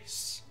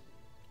case.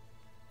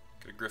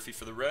 Got a Griffey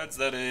for the Reds.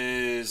 That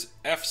is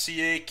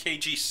FCA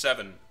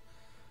KG7.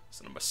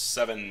 So number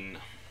 7.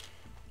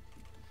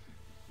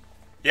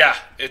 Yeah,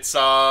 it's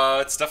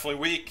definitely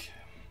weak.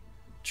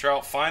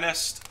 Trout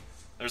finest.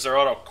 There's our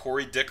auto,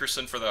 Corey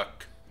Dickerson for the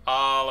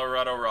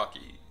Colorado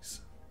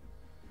Rockies.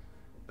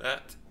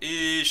 That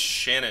is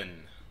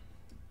Shannon.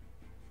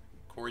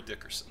 Corey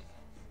Dickerson.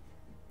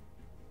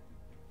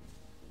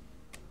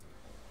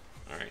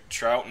 All right,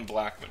 Trout and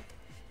Blackman.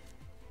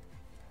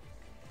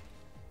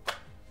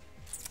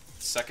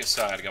 Second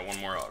side, I got one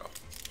more auto.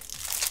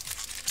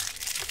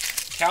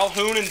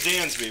 Calhoun and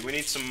Dansby. We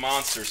need some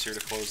monsters here to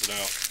close it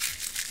out.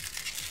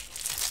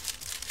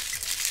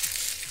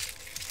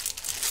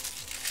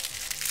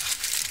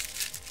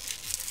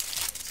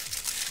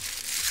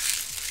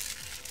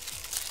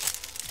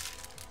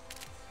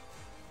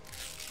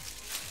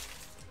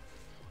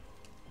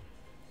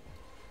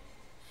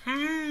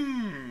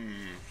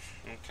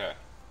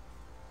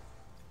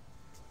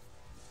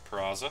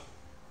 Peraza.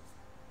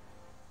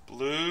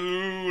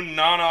 Blue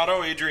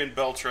non-auto, Adrian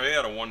Beltre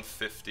out of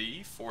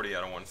 150. 40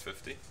 out of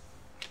 150.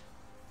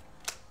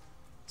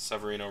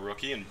 Severino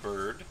rookie and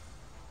Bird.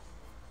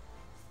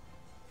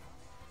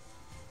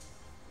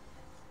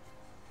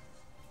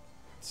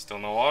 Still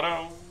no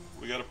auto.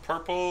 We got a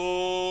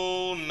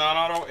purple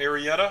non-auto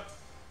Arrieta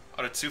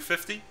out of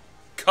 250.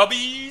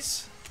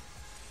 Cubbies.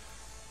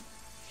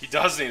 He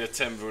does need a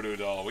Tim Voodoo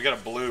doll. We got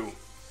a blue.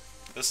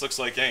 This looks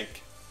like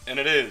ink. And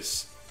it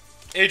is.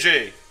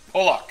 AJ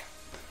Pollock.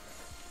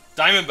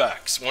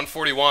 Diamondbacks.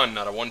 141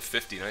 out of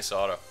 150. Nice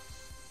auto.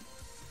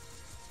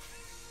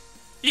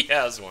 He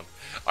has one.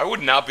 I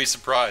would not be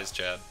surprised,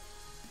 Chad.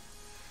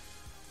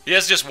 He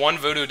has just one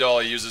Voodoo doll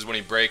he uses when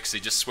he breaks. He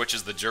just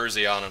switches the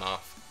jersey on and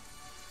off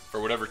for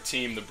whatever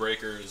team the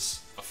breaker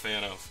is a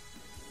fan of.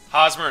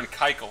 Hosmer and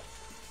Keuchel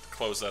to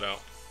close that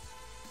out.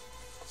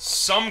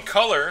 Some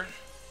color.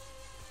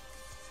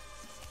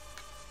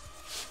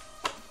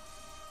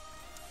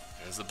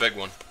 There's the big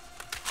one.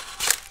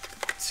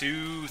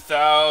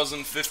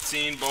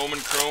 2015 Bowman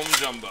Chrome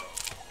Jumbo.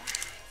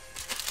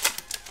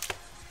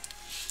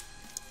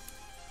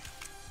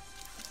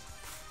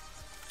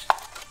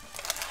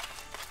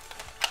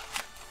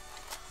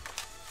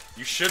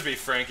 You should be,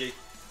 Frankie.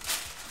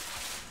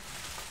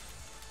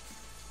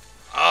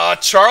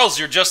 Charles,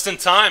 you're just in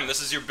time.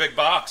 This is your big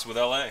box with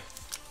LA.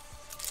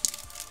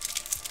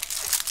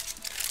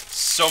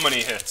 So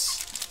many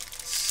hits.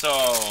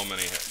 So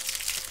many hits.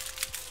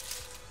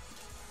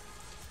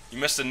 You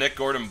missed a Nick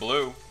Gordon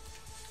blue.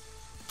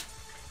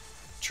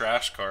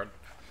 Trash card.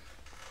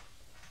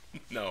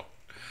 No.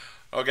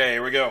 Okay,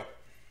 here we go.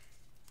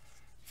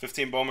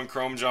 15 Bowman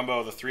Chrome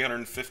Jumbo, the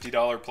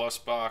 $350 plus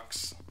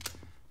box.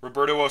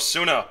 Roberto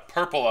Osuna,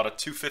 purple out of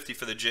 250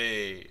 for the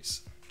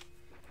Jays.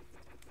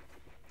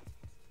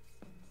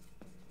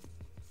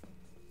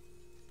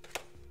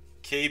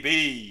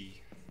 KB.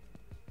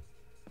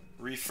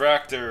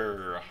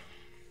 Refractor.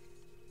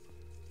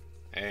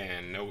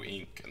 And no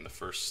ink in the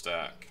first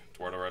stack.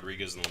 Eduardo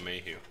Rodriguez and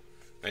LeMahieu.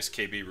 Nice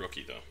KB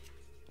rookie, though.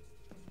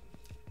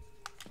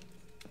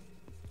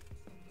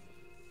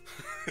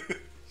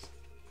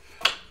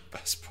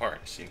 Best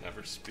part, she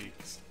never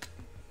speaks.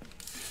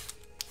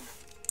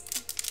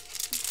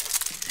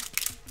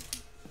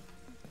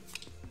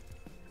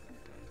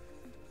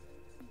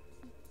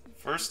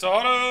 First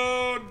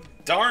auto,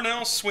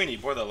 Darnell Sweeney.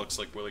 Boy, that looks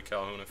like Willie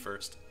Calhoun at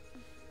first.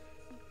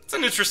 It's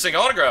an interesting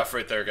autograph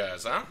right there,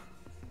 guys, huh?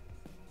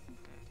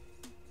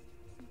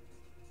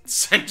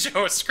 Send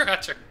Joe a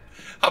scratcher.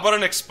 How about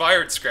an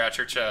expired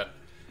scratcher, Chad?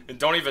 And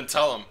don't even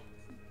tell him.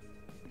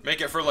 Make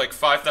it for like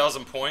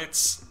 5,000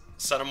 points.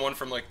 Send him one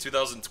from like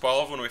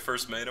 2012 when we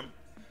first made him.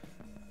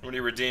 When he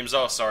redeems,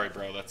 oh, sorry,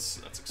 bro,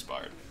 that's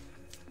expired.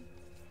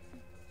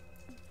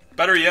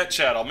 Better yet,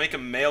 Chad, I'll make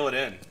him mail it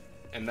in.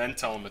 And then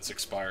tell him it's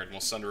expired, and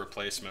we'll send a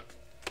replacement.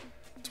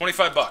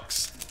 25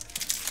 bucks.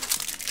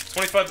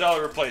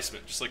 $25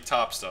 replacement, just like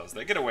Topps does.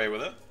 They get away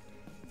with it.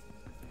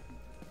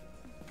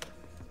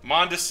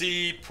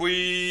 Mondesi,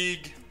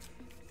 Puig.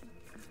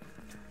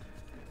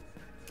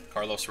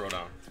 Carlos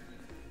Rodon.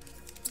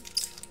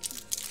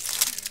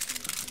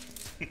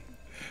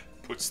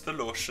 Puts the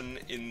lotion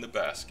in the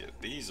basket.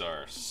 These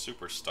are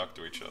super stuck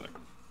to each other.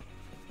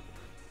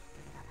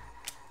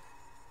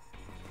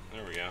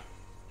 There we go.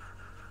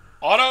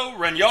 Auto,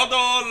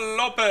 Reynaldo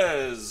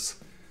Lopez.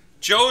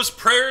 Joe's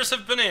prayers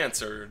have been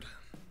answered.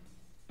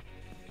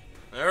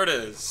 There it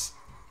is.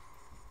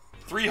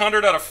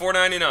 300 out of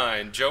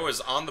 499. Joe is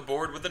on the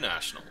board with the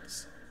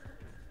Nationals.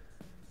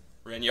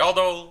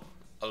 Reynaldo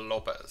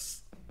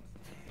Lopez.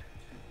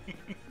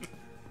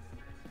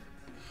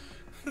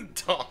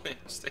 Doll name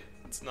state.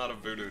 It's not a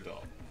voodoo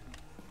doll.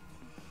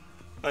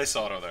 Nice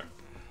auto there.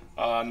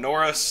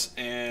 Norris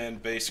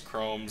and base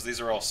chromes. These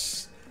are all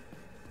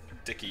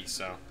sticky,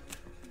 so...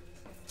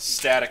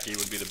 Staticky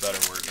would be the better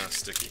word, not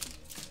sticky.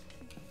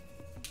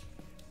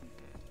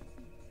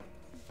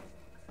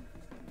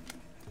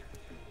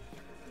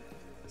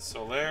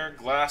 Soler,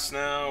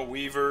 Glasnow,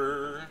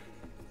 Weaver,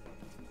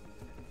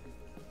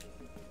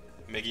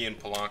 Miggy and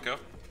Polanco.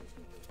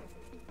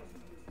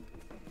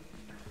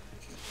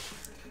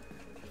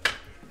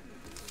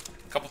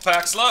 Couple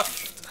packs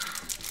left.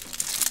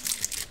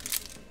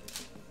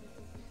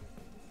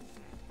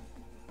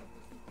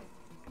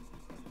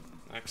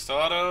 Next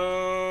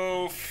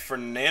auto,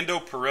 Fernando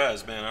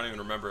Perez. Man, I don't even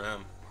remember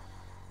him.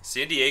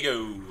 San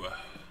Diego.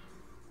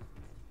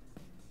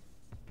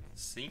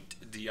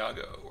 Saint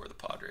Diego, where the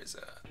Padres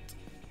at?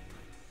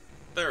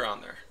 They're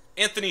on there.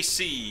 Anthony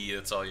C,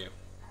 that's all you.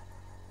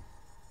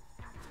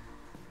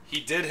 He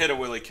did hit a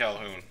Willie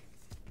Calhoun.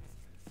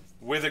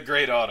 With a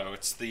great auto.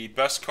 It's the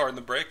best card in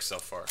the break so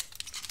far.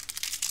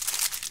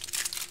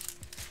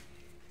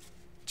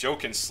 Joe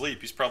can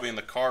sleep. He's probably in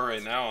the car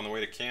right now on the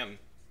way to Canton.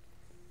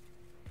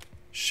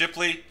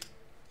 Shipley,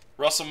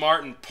 Russell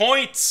Martin,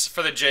 points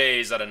for the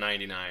Jays out of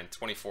 99.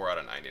 24 out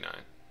of 99.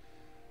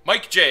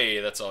 Mike J,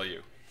 that's all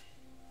you.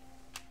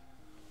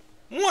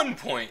 1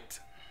 point.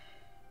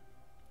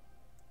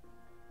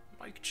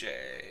 Mike J,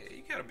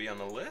 you gotta be on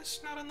the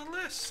list, not on the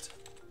list.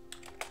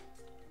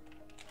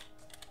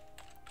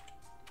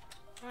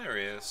 There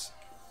he is.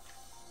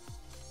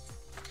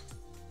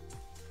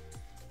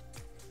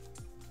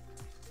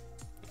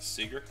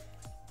 Seager.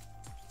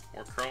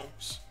 More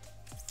chromes.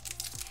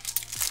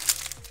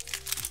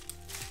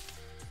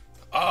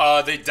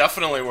 They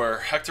definitely were.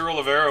 Hector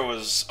Olivera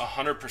was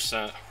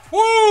 100%.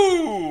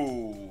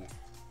 Woo!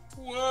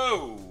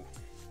 Whoa!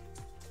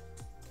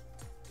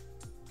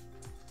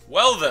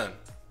 Well then.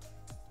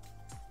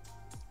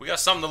 We got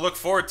something to look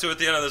forward to at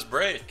the end of this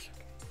break,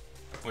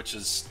 which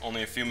is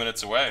only a few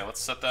minutes away. Let's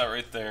set that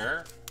right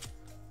there.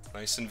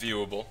 Nice and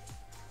viewable.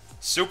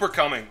 Super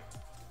coming.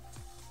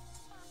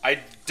 I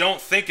don't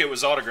think it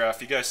was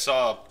autographed. You guys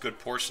saw a good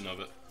portion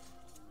of it.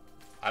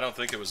 I don't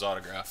think it was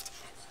autographed.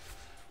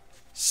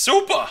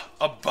 Super!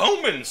 A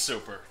Bowman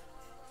Super.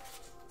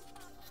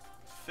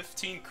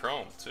 15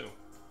 chrome, too.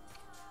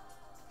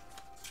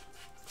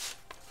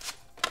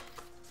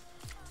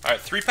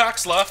 Alright, 3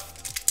 packs left.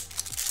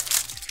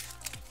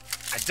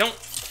 I don't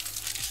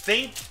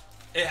think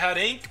it had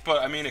ink,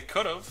 but I mean, it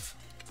could have.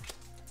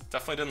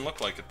 Definitely didn't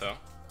look like it, though.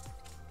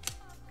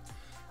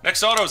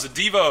 Next auto is a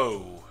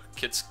Devo.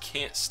 Kids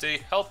can't stay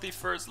healthy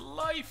for his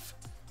life.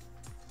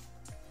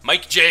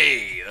 Mike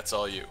J. That's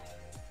all you.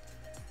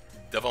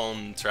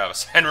 Devon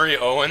Travis. Henry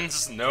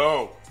Owens?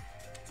 No.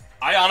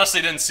 I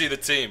honestly didn't see the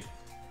team.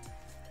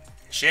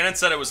 Shannon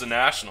said it was a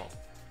national.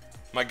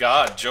 My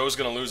God, Joe's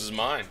gonna lose his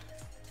mind.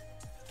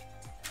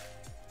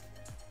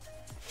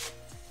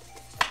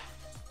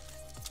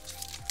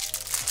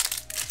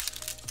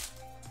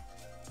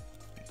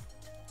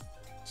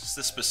 Just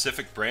the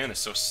specific brand is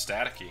so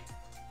staticky.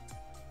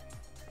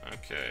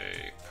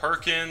 Okay,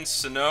 Perkins,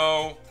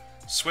 Sano,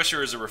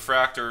 Swisher is a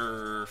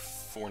refractor,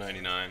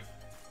 $4.99.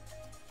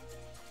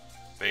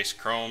 Base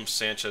Chrome,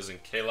 Sanchez and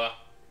Kayla.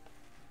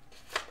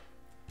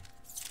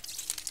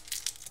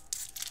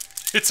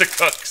 It's a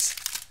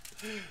Cooks.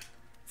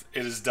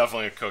 It is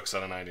definitely a Cooks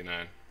out of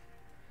 99.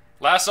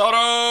 Last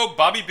auto,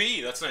 Bobby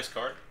B. That's a nice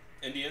card.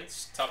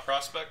 Indians, top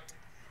prospect.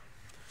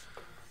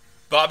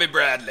 Bobby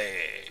Bradley.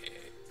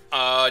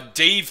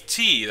 Dave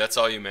T. That's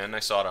all you, man.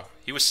 Nice auto.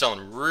 He was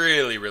selling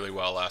really, really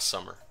well last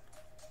summer.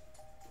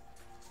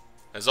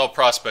 As all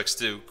prospects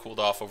do. Cooled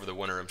off over the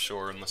winter, I'm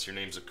sure, unless your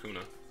name's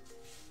Acuna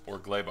or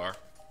Gleyber.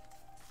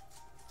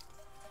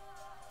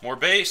 More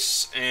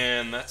base,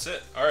 and that's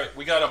it. All right,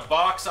 we got a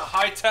box of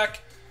high-tech,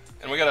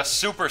 and we got a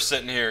super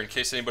sitting here in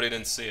case anybody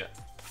didn't see it.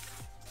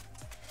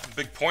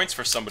 Big points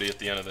for somebody at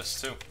the end of this,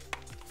 too. All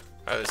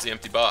right, there's the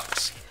empty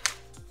box.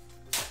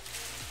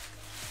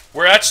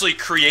 We're actually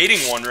creating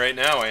one right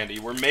now, Andy.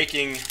 We're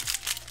making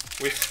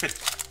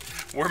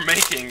we're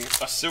making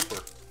a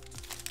super.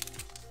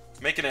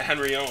 Making a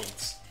Henry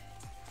Owens.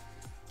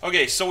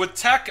 Okay, so with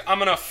tech, I'm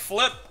gonna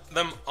flip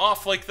them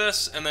off like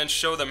this and then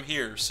show them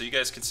here so you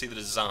guys can see the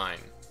design.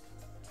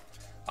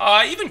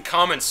 Even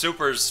common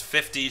supers,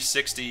 50,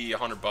 60,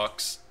 100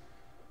 bucks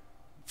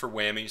for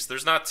whammies.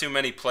 There's not too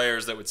many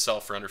players that would sell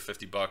for under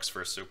 50 bucks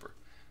for a super.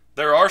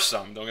 There are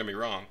some, don't get me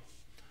wrong.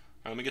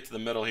 Let me get to the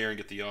middle here and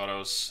get the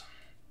autos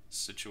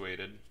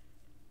situated.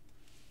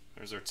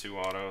 There's our 2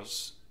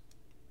 autos.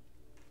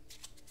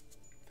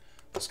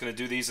 Just going to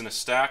do these in a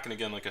stack, and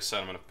again, like I said,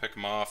 I'm going to pick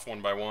them off one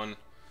by one,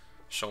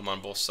 show them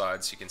on both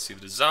sides so you can see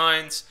the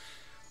designs.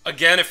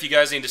 Again, if you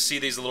guys need to see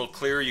these a little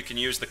clearer, you can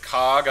use the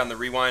cog on the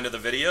rewind of the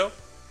video.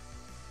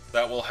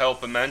 That will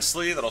help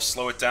immensely. That'll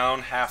slow it down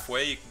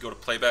halfway. You can go to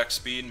playback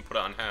speed and put it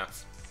on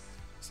half.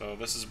 So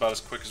this is about as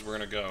quick as we're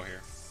going to go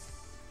here.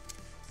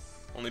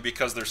 Only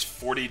because there's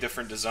 40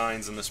 different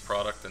designs in this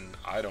product, and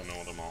I don't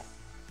know them all.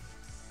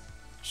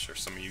 I'm sure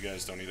some of you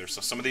guys don't either.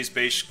 So some of these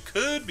base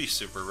could be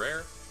super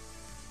rare.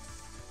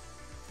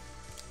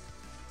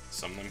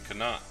 Some of them could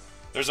not.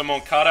 There's a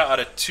Moncada out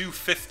of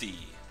 250.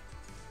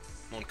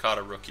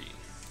 Moncada rookie.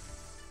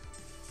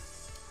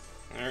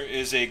 There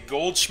is a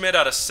Goldschmidt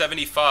out of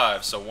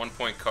 75, so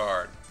 1-point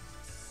card.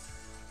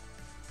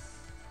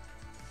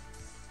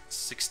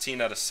 16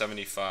 out of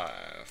 75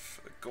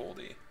 for the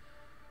Goldie.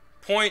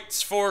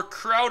 Points for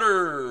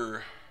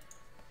Crowder.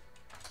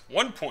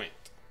 1 point.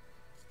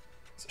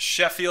 It's a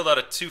Sheffield out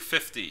of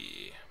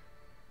 250.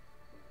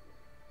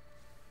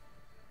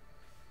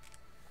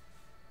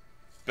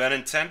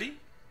 Benintendi.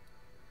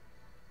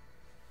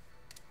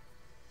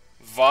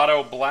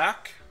 Votto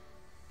Black.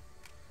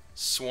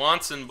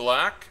 Swanson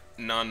Black,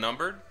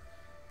 non-numbered.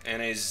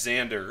 And a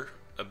Xander,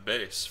 a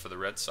base for the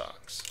Red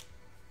Sox.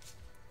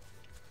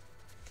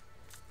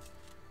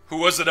 Who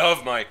was it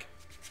of, Mike?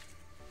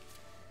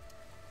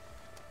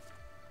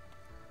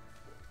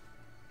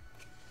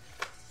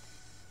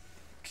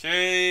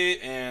 Okay,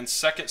 and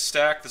second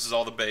stack, this is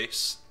all the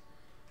base.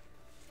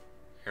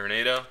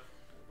 Arenado.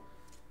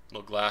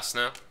 Little glass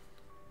now.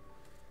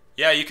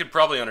 Yeah, you could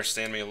probably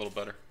understand me a little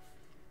better.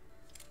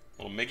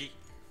 Little Miggy.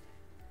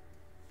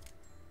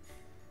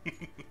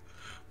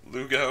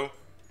 Lugo.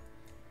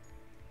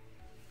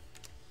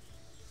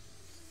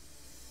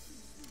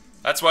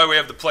 That's why we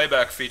have the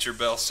playback feature,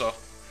 Bill, so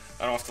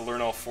I don't have to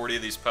learn all 40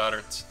 of these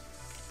patterns.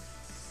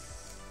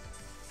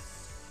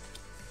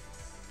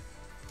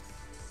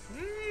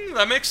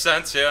 That makes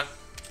sense, yeah.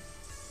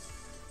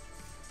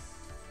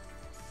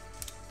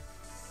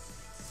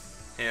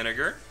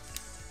 Haniger.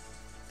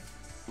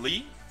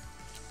 Lee.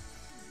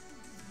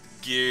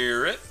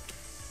 Garrett.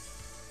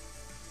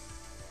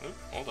 Oop,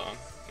 hold on.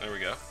 There we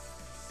go.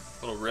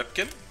 Little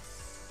Ripken.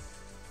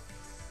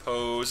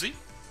 Posey.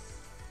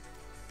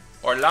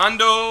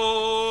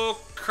 Orlando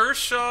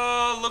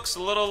Kershaw looks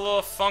a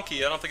little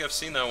funky. I don't think I've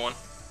seen that one.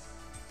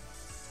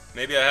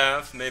 Maybe I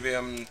have. Maybe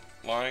I'm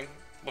lying.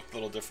 Looked a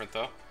little different,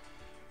 though.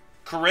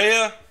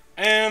 Correa.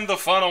 And the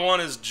final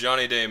one is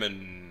Johnny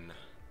Damon.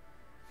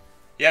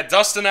 Yeah,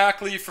 Dustin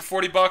Ackley for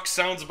 40 bucks.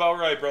 Sounds about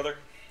right, brother.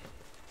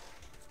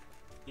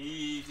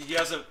 He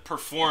hasn't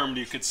performed,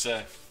 you could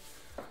say.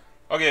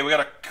 Okay, we got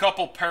a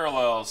couple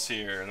parallels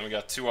here. And then we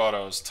got 2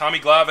 autos. Tommy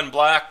Glavine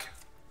black.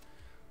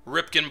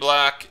 Ripken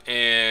black.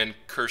 And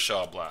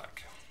Kershaw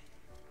black.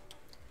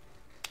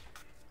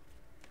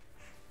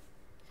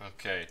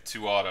 Okay,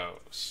 2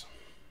 autos.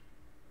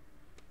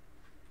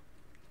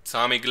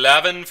 Tommy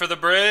Glavine for the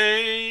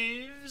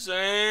Braves,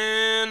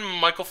 and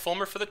Michael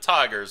Fulmer for the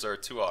Tigers are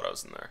 2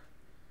 autos in there.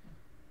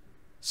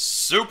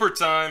 Super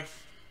time.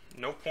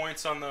 No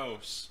points on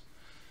those.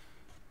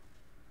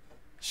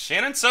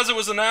 Shannon says it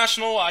was a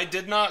national. I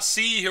did not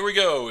see. Here we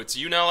go. It's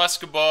Yunel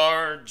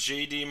Escobar,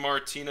 JD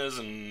Martinez,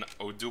 and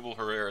Odubel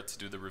Herrera to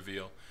do the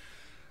reveal.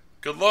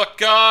 Good luck,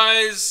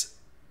 guys.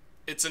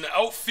 It's an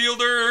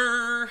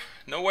outfielder.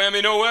 No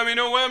whammy, no whammy,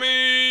 no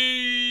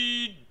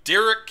whammy.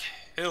 Derek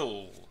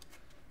Hill.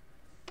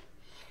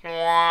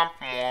 Womp,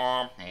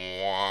 womp,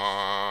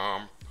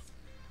 womp.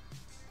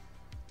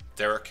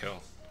 Derek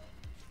Hill.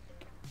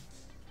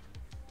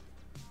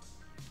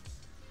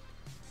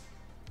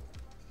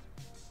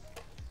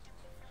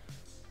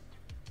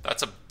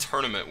 That's a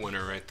tournament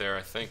winner right there,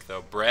 I think,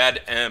 though.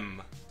 Brad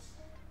M.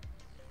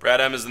 Brad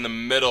M is in the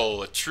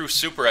middle. A true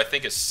super, I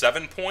think, is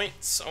 7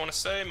 points, I want to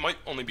say. Might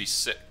only be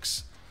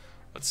 6.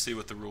 Let's see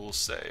what the rules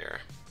say here.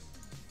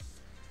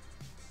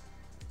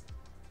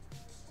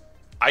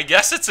 I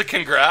guess it's a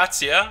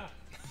congrats, yeah.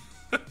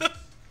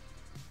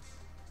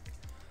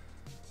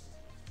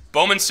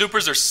 Bowman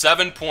Supers are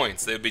 7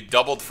 points. They'd be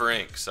doubled for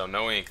ink, so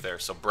no ink there.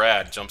 So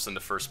Brad jumps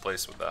into first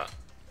place with that.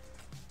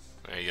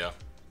 There you go.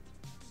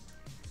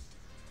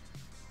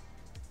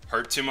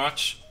 Hurt too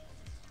much?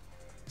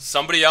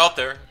 Somebody out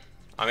there.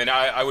 I mean,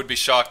 I would be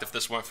shocked if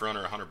this went for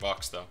under 100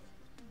 bucks, though.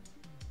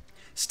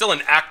 Still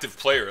an active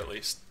player, at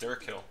least.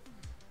 Derek Hill.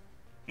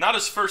 Not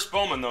his first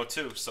Bowman, though,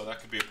 too, so that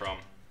could be a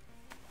problem.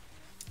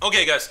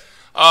 Okay, guys.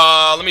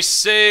 Let me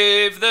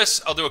save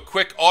this. I'll do a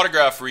quick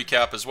autograph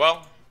recap as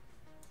well.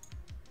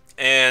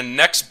 And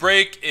next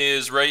break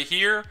is right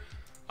here.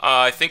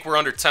 I think we're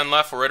under 10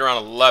 left. We're right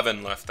around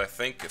 11 left, I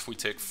think, if we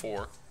take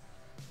 4.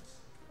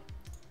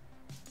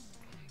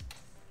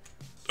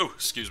 Oh,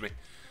 excuse me.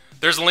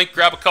 There's a link.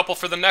 Grab a couple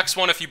for the next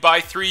one. If you buy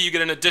 3, you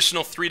get an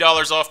additional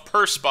 $3 off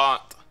per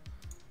spot.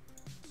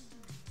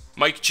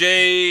 Mike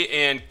J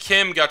and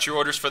Kim got your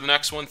orders for the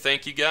next one.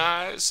 Thank you,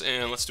 guys.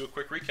 And let's do a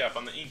quick recap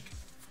on the ink.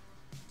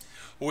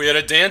 We had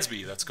a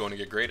Dansby that's going to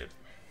get graded.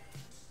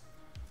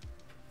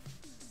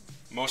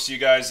 Most of you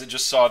guys that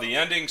just saw the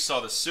ending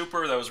saw the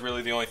super. That was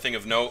really the only thing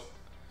of note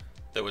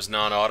that was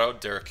non-auto.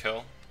 Derek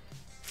Hill.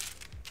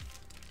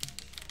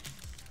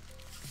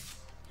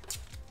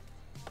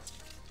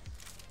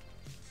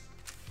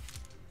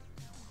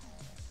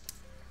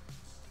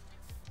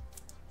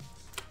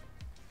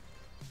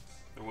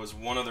 There was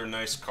one other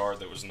nice card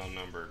that was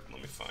non-numbered.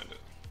 Let me find it.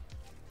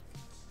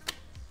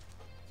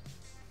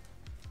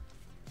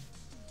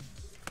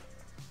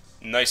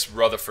 Nice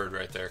Rutherford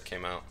right there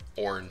came out.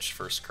 Orange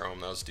first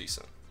chrome. That was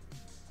decent.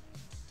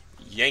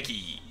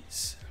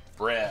 Yankees.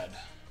 Brad.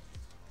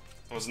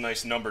 That was a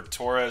nice numbered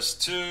Torres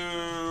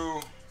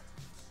too.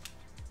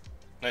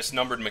 Nice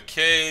numbered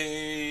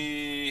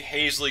McKay.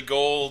 Hazley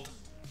Gold.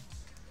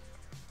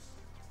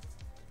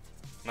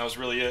 And that was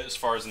really it as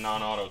far as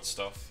non-autoed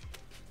stuff.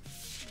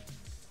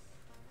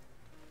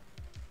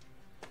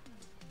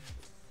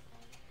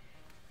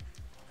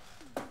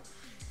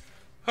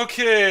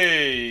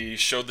 Okay,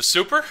 showed the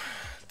super.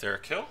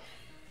 Derek Hill.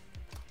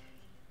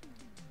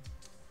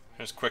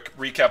 Here's a quick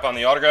recap on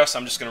the autographs.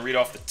 I'm just going to read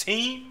off the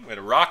team. We had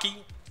a Rocky,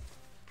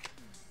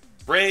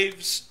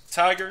 Braves,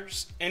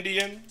 Tigers,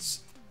 Indians,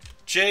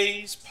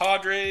 Jays,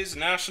 Padres,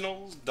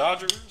 Nationals,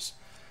 Dodgers,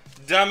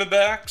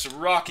 Diamondbacks,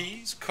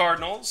 Rockies,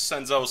 Cardinals.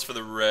 Senzo's for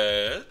the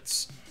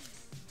Reds.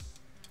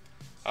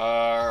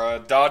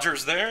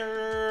 Dodgers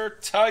there.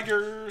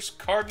 Tigers,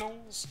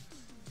 Cardinals.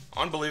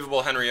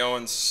 Unbelievable Henry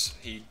Owens.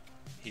 He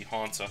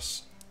haunts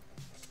us.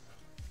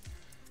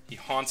 He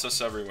haunts us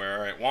everywhere.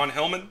 All right, Juan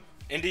Hillman,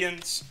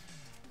 Indians,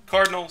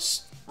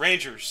 Cardinals,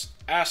 Rangers,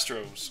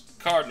 Astros,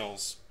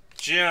 Cardinals,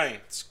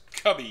 Giants,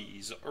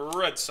 Cubbies,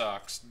 Red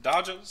Sox,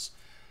 Dodgers,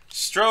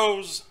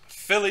 Stros,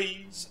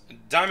 Phillies,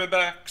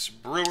 Diamondbacks,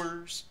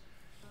 Brewers.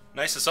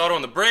 Nicest auto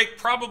in the break.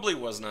 Probably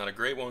was not a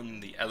great one.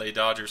 The LA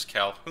Dodgers,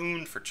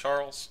 Calhoun for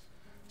Charles.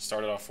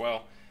 Started off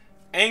well.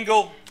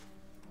 Angle,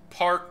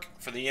 Park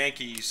for the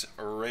Yankees,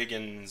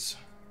 Reagan's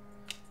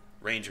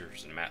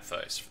Rangers, and Matt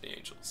Theis for the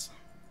Angels.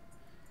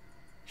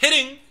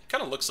 Hitting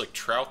kind of looks like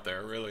Trout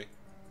there, really.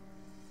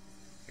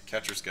 The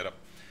catcher's get up.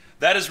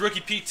 That is Rookie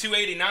P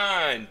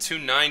 289.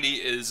 290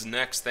 is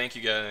next. Thank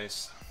you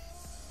guys.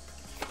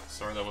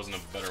 Sorry that wasn't a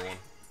better one.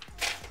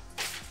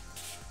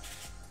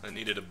 I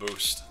needed a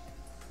boost.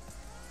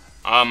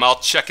 I'll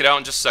check it out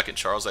in just a second,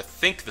 Charles. I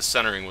think the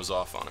centering was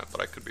off on it, but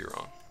I could be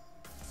wrong.